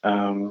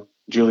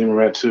 Julie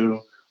Moret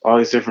too, all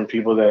these different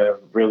people that have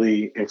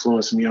really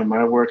influenced me on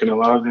my work, and a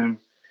lot of them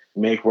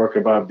make work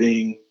about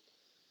being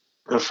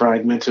a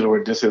fragmented or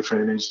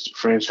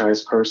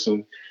disenfranchised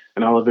person.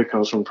 And all of it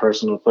comes from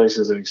personal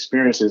places and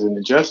experiences and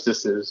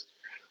injustices.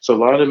 So a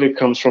lot of it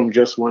comes from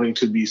just wanting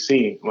to be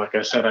seen. Like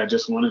I said, I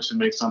just wanted to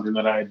make something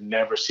that I had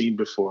never seen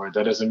before.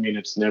 That doesn't mean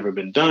it's never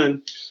been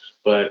done,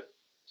 but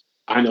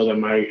I know that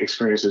my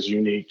experience is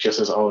unique, just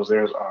as all of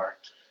theirs are.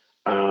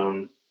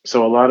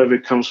 So a lot of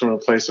it comes from a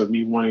place of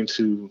me wanting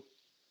to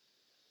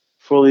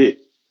fully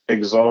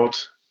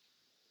exalt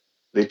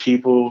the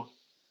people,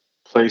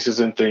 places,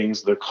 and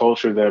things, the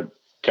culture that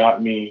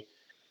got me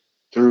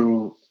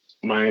through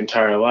my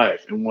entire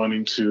life, and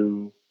wanting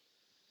to,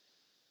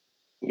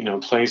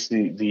 place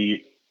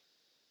the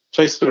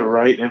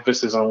right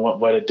emphasis on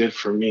what it did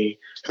for me,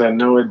 because I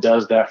know it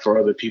does that for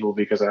other people,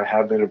 because I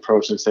have been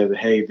approached and said that,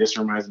 hey, this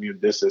reminds me of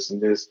this,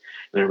 and this,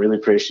 and I really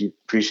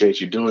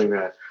appreciate you doing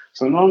that.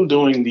 So I know I'm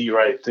doing the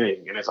right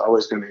thing, and it's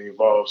always going to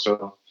evolve.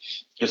 So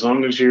as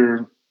long as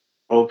you're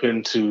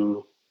open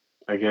to,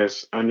 I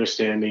guess,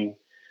 understanding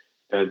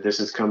that this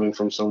is coming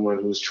from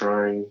someone who's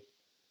trying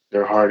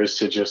their hardest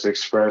to just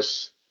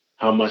express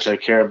how much I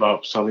care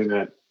about something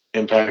that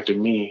impacted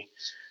me,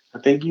 I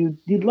think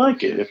you'd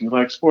like it. If you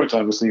like sports,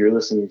 obviously you're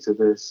listening to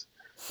this.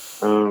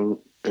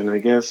 And I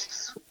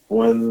guess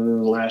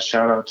one last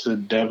shout out to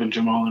Devin,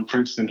 Jamal, and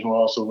Princeton, who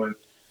also went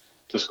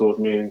to school with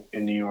me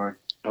in New York.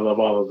 I love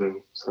all of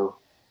them. So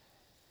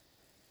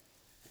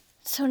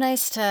So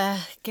nice to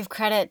give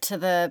credit to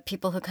the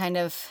people who kind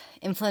of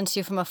influenced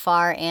you from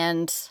afar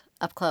and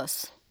up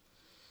close.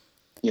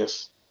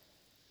 yes.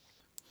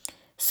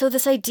 So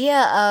this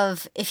idea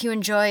of if you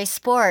enjoy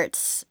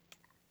sports,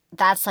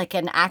 that's like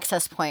an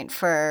access point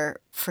for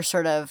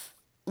sort of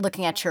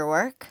looking at your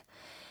work.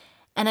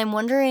 And I'm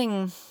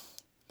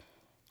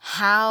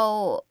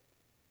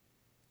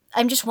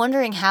just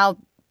wondering how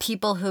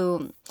people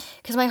who,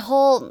 because my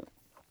whole,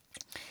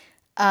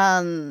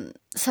 some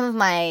of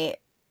my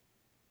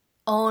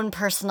own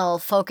personal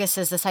focus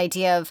is this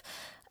idea of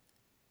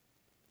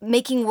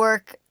making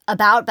work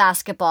about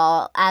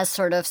basketball as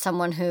sort of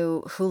someone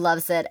who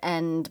loves it,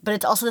 but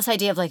it's also this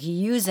idea of like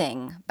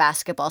using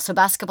basketball. So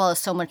basketball is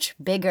so much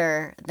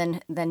bigger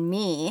than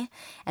me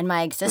and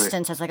my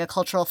existence as like a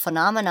cultural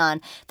phenomenon,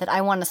 that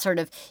I want to sort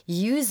of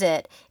use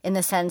it in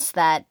the sense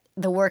that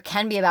the work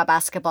can be about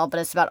basketball, but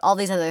it's about all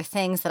these other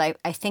things that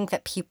I think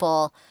that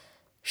people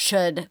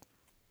should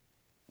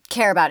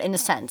care about in a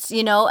sense,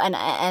 you know, and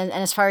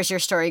as far as your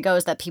story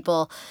goes, that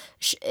people,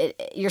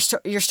 your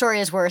story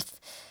is worth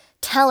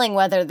telling,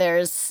 whether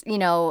there's, you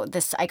know,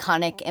 this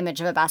iconic image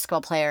of a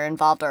basketball player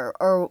involved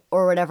or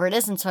whatever it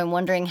is. And so I'm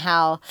wondering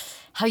how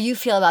you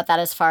feel about that,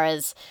 as far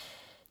as,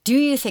 do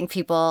you think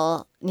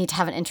people need to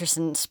have an interest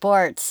in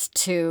sports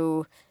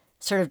to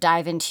sort of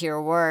dive into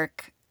your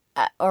work,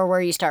 or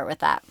where you start with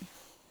that?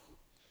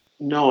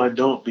 No, I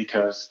don't,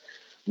 because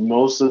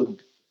most of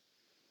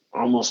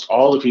almost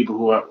all the people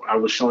who I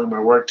was showing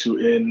my work to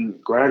in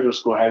graduate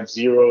school had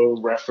zero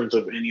reference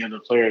of any other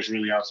players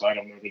really outside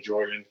of Michael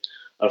Jordan.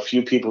 A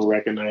few people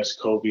recognized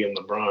Kobe and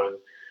LeBron,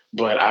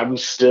 but I'm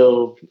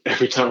still,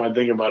 every time I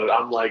think about it,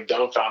 I'm like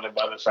dumbfounded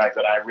by the fact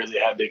that I really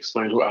had to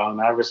explain who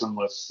Allen Iverson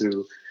was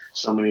to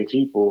so many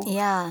people.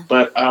 Yeah.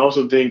 But I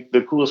also think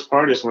the coolest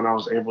part is when I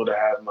was able to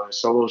have my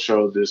solo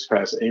show this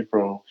past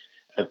April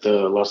at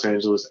the Los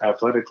Angeles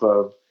Athletic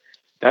Club.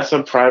 That's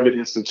a private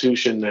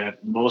institution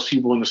that most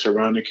people in the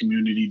surrounding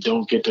community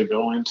don't get to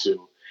go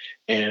into.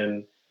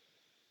 And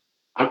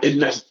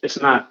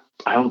it's not,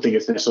 I don't think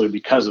it's necessarily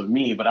because of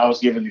me, but I was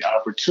given the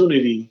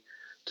opportunity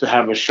to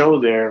have a show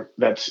there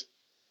that's,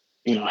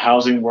 you know,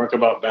 housing work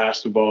about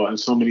basketball and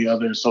so many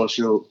other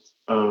social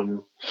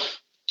and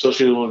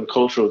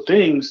cultural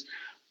things.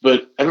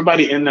 But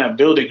everybody in that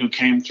building who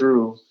came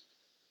through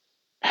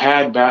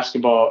had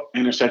basketball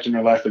intersect in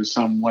their life in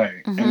some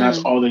way. Mm-hmm. And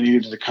that's all they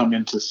needed to come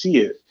in to see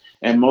it.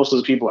 And most of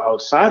the people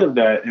outside of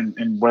that,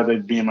 and whether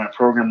it be in my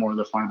program or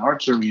the fine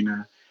arts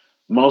arena,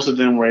 most of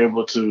them were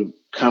able to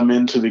come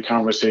into the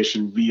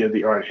conversation via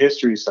the art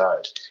history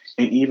side.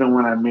 And even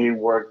when I made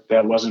work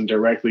that wasn't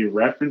directly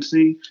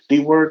referencing the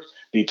work,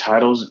 the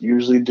titles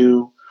usually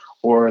do,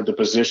 or the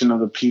position of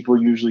the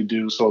people usually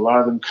do. So a lot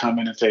of them come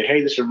in and say,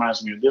 hey, this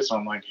reminds me of this.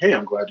 I'm like, hey,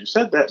 I'm glad you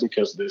said that,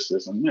 because this,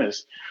 and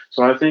this.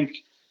 So I think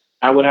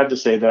I would have to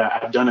say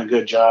that I've done a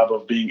good job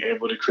of being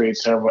able to create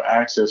several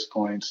access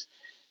points.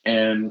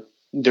 And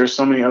there's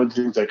so many other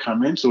things that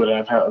come into it.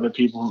 I've had other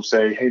people who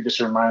say, hey, this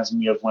reminds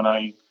me of when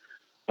I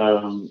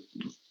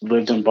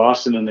lived in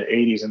Boston in the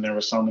 80s and there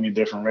were so many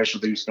different racial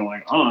things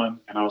going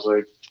on. And I was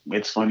like,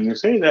 it's funny you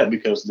say that,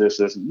 because this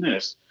isn't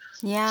this.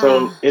 Yeah.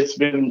 So it's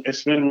been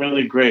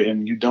really great.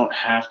 And you don't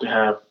have to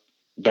have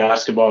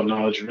basketball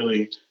knowledge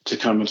really to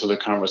come into the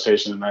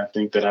conversation. And I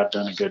think that I've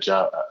done a good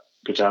job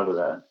of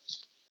that.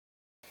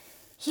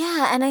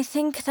 Yeah. And I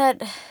think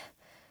that,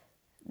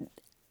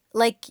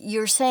 like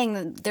you're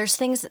saying, there's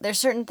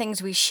certain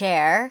things we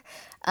share.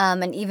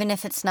 And even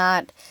if it's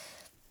not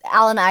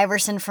Allen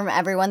Iverson from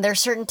everyone, there are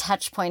certain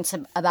touch points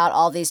about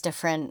all these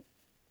different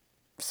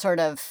sort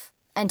of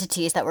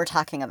entities that we're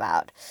talking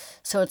about.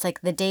 So it's like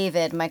the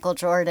David, Michael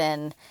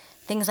Jordan,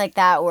 things like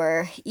that,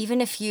 where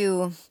even if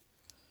you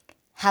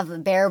have a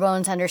bare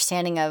bones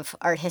understanding of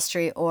art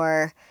history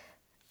or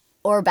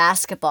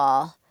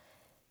basketball,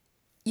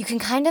 you can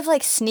kind of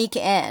like sneak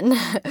in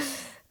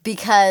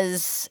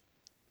because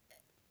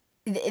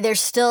there's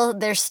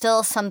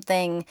still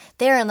something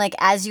there. And like,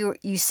 as you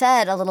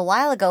said a little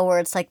while ago, where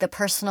it's like the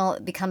personal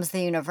becomes the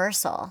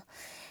universal.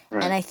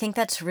 Right. And I think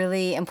that's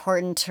really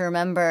important to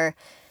remember,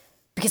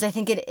 because I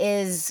think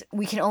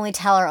we can only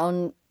tell our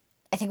own,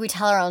 I think we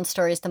tell our own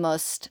stories the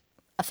most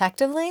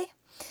effectively.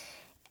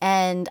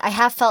 And I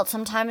have felt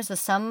sometimes with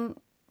some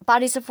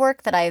bodies of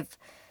work that I've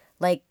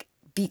like,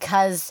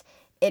 because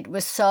it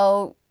was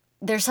so,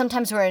 there's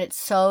sometimes where it's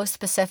so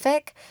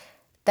specific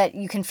that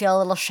you can feel a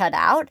little shut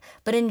out.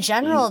 But in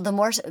general, the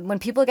more, when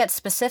people get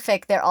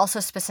specific, they're also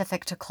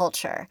specific to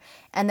culture.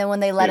 And then when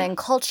they let in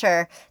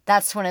culture,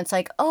 that's when it's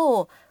like,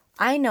 oh,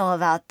 I know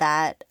about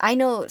that. I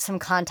know some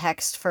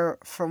context for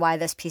why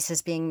this piece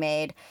is being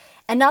made.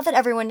 And not that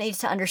everyone needs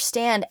to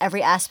understand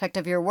every aspect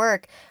of your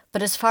work,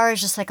 but as far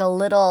as just like a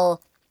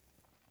little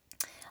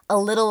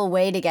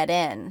way to get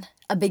in,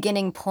 a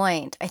beginning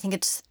point, I think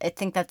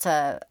that's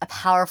a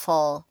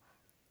powerful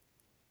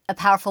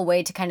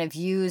way to kind of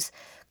use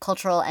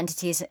cultural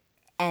entities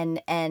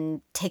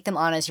and take them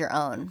on as your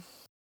own.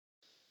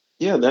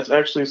 Yeah, that's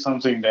actually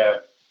something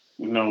that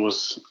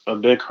was a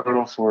big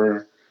hurdle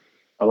for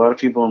a lot of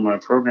people in my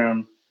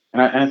program,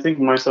 and I think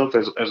myself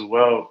as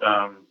well.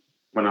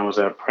 When I was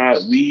at Pratt,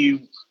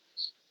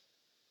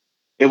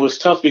 it was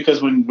tough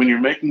because when you're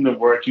making the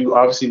work, you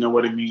obviously know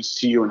what it means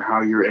to you and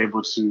how you're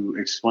able to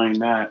explain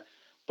that.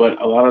 But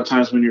a lot of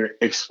times when you're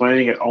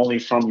explaining it only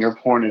from your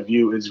point of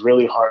view, it's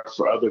really hard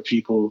for other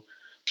people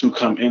to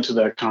come into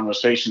that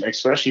conversation,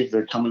 especially if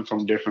they're coming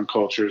from different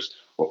cultures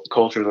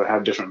that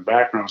have different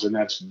backgrounds, and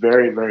that's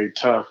very, very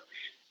tough.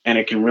 And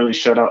it can really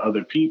shut out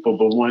other people.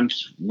 But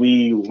once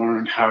we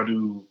learn how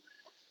to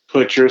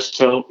put your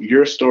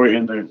story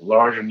in the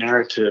larger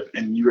narrative,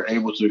 and you're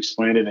able to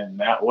explain it in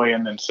that way,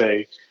 and then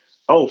say,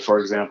 oh, for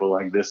example,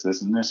 like this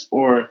and this,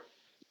 or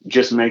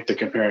just make the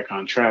compare and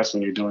contrast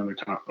when you're when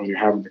you're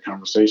having the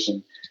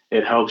conversation.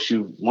 It helps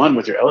you, one,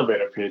 with your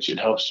elevator pitch. It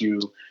helps you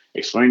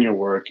explain your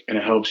work, and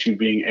it helps you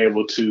being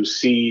able to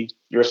see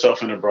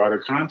yourself in a broader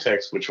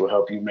context, which will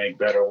help you make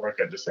better work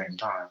at the same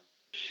time.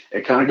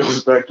 It kind of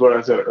goes back to what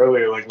I said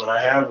earlier. Like, what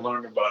I have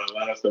learned about a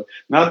lot of stuff.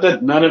 Not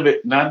that none of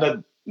it, not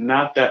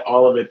that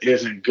all of it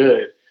isn't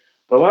good,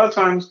 but a lot of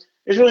times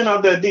it's really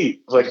not that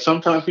deep. Like,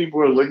 sometimes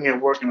people are looking at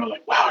work and they're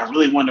like, "Wow, I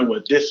really wonder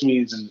what this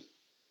means," and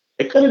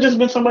it could have just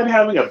been somebody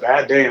having a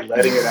bad day and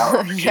letting it out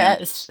on the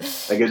canvas.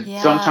 Yes. Like,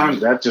 Yeah. sometimes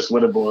that's just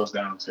what it boils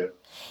down to.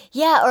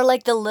 Yeah, or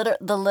like the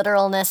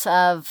literalness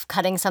of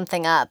cutting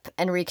something up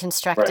and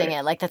reconstructing Right.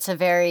 it. Like that's a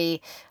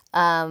very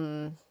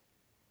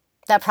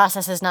that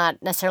process is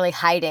not necessarily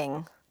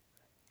hiding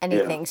Yeah.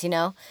 anything,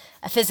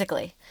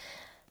 physically.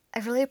 I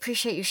really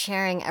appreciate you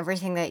sharing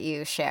everything that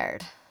you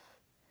shared.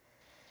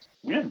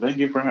 Yeah. Thank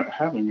you for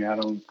having me. I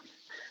don't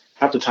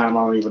half the time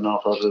I don't even know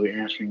if I was really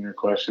answering your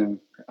question.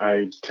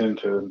 I tend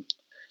to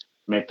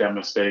make that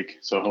mistake.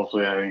 So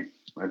hopefully I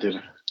did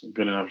a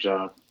good enough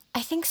job.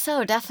 I think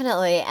so,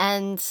 definitely.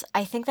 And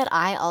I think that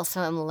I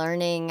also am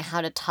learning how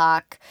to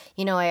talk.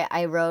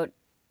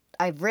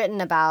 I've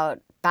written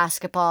about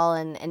basketball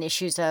and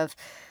issues of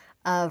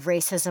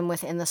racism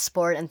within the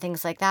sport and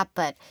things like that,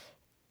 but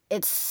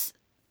it's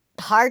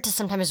hard to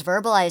sometimes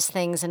verbalize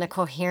things in a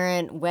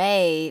coherent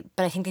way.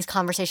 But I think these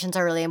conversations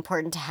are really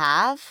important to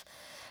have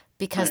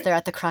because Right. they're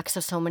at the crux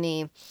of so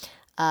many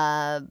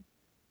uh,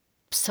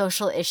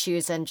 social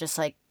issues and just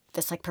like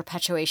this like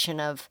perpetuation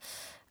of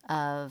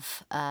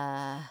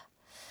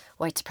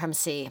white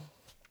supremacy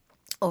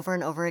over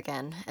and over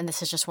again. And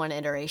this is just one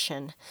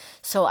iteration.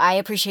 So I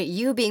appreciate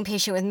you being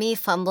patient with me,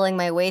 fumbling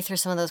my way through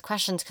some of those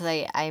questions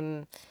because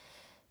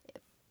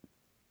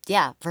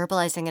yeah,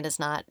 verbalizing it is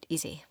not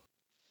easy.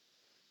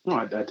 No,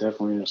 I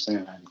definitely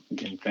understand. And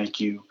again, thank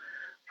you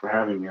for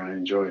having me. I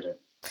enjoyed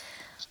it.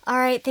 All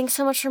right. Thanks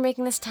so much for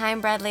making this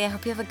time, Bradley. I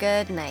hope you have a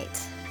good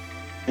night.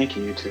 Thank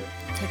you, you too.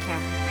 Take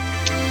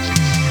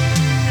care.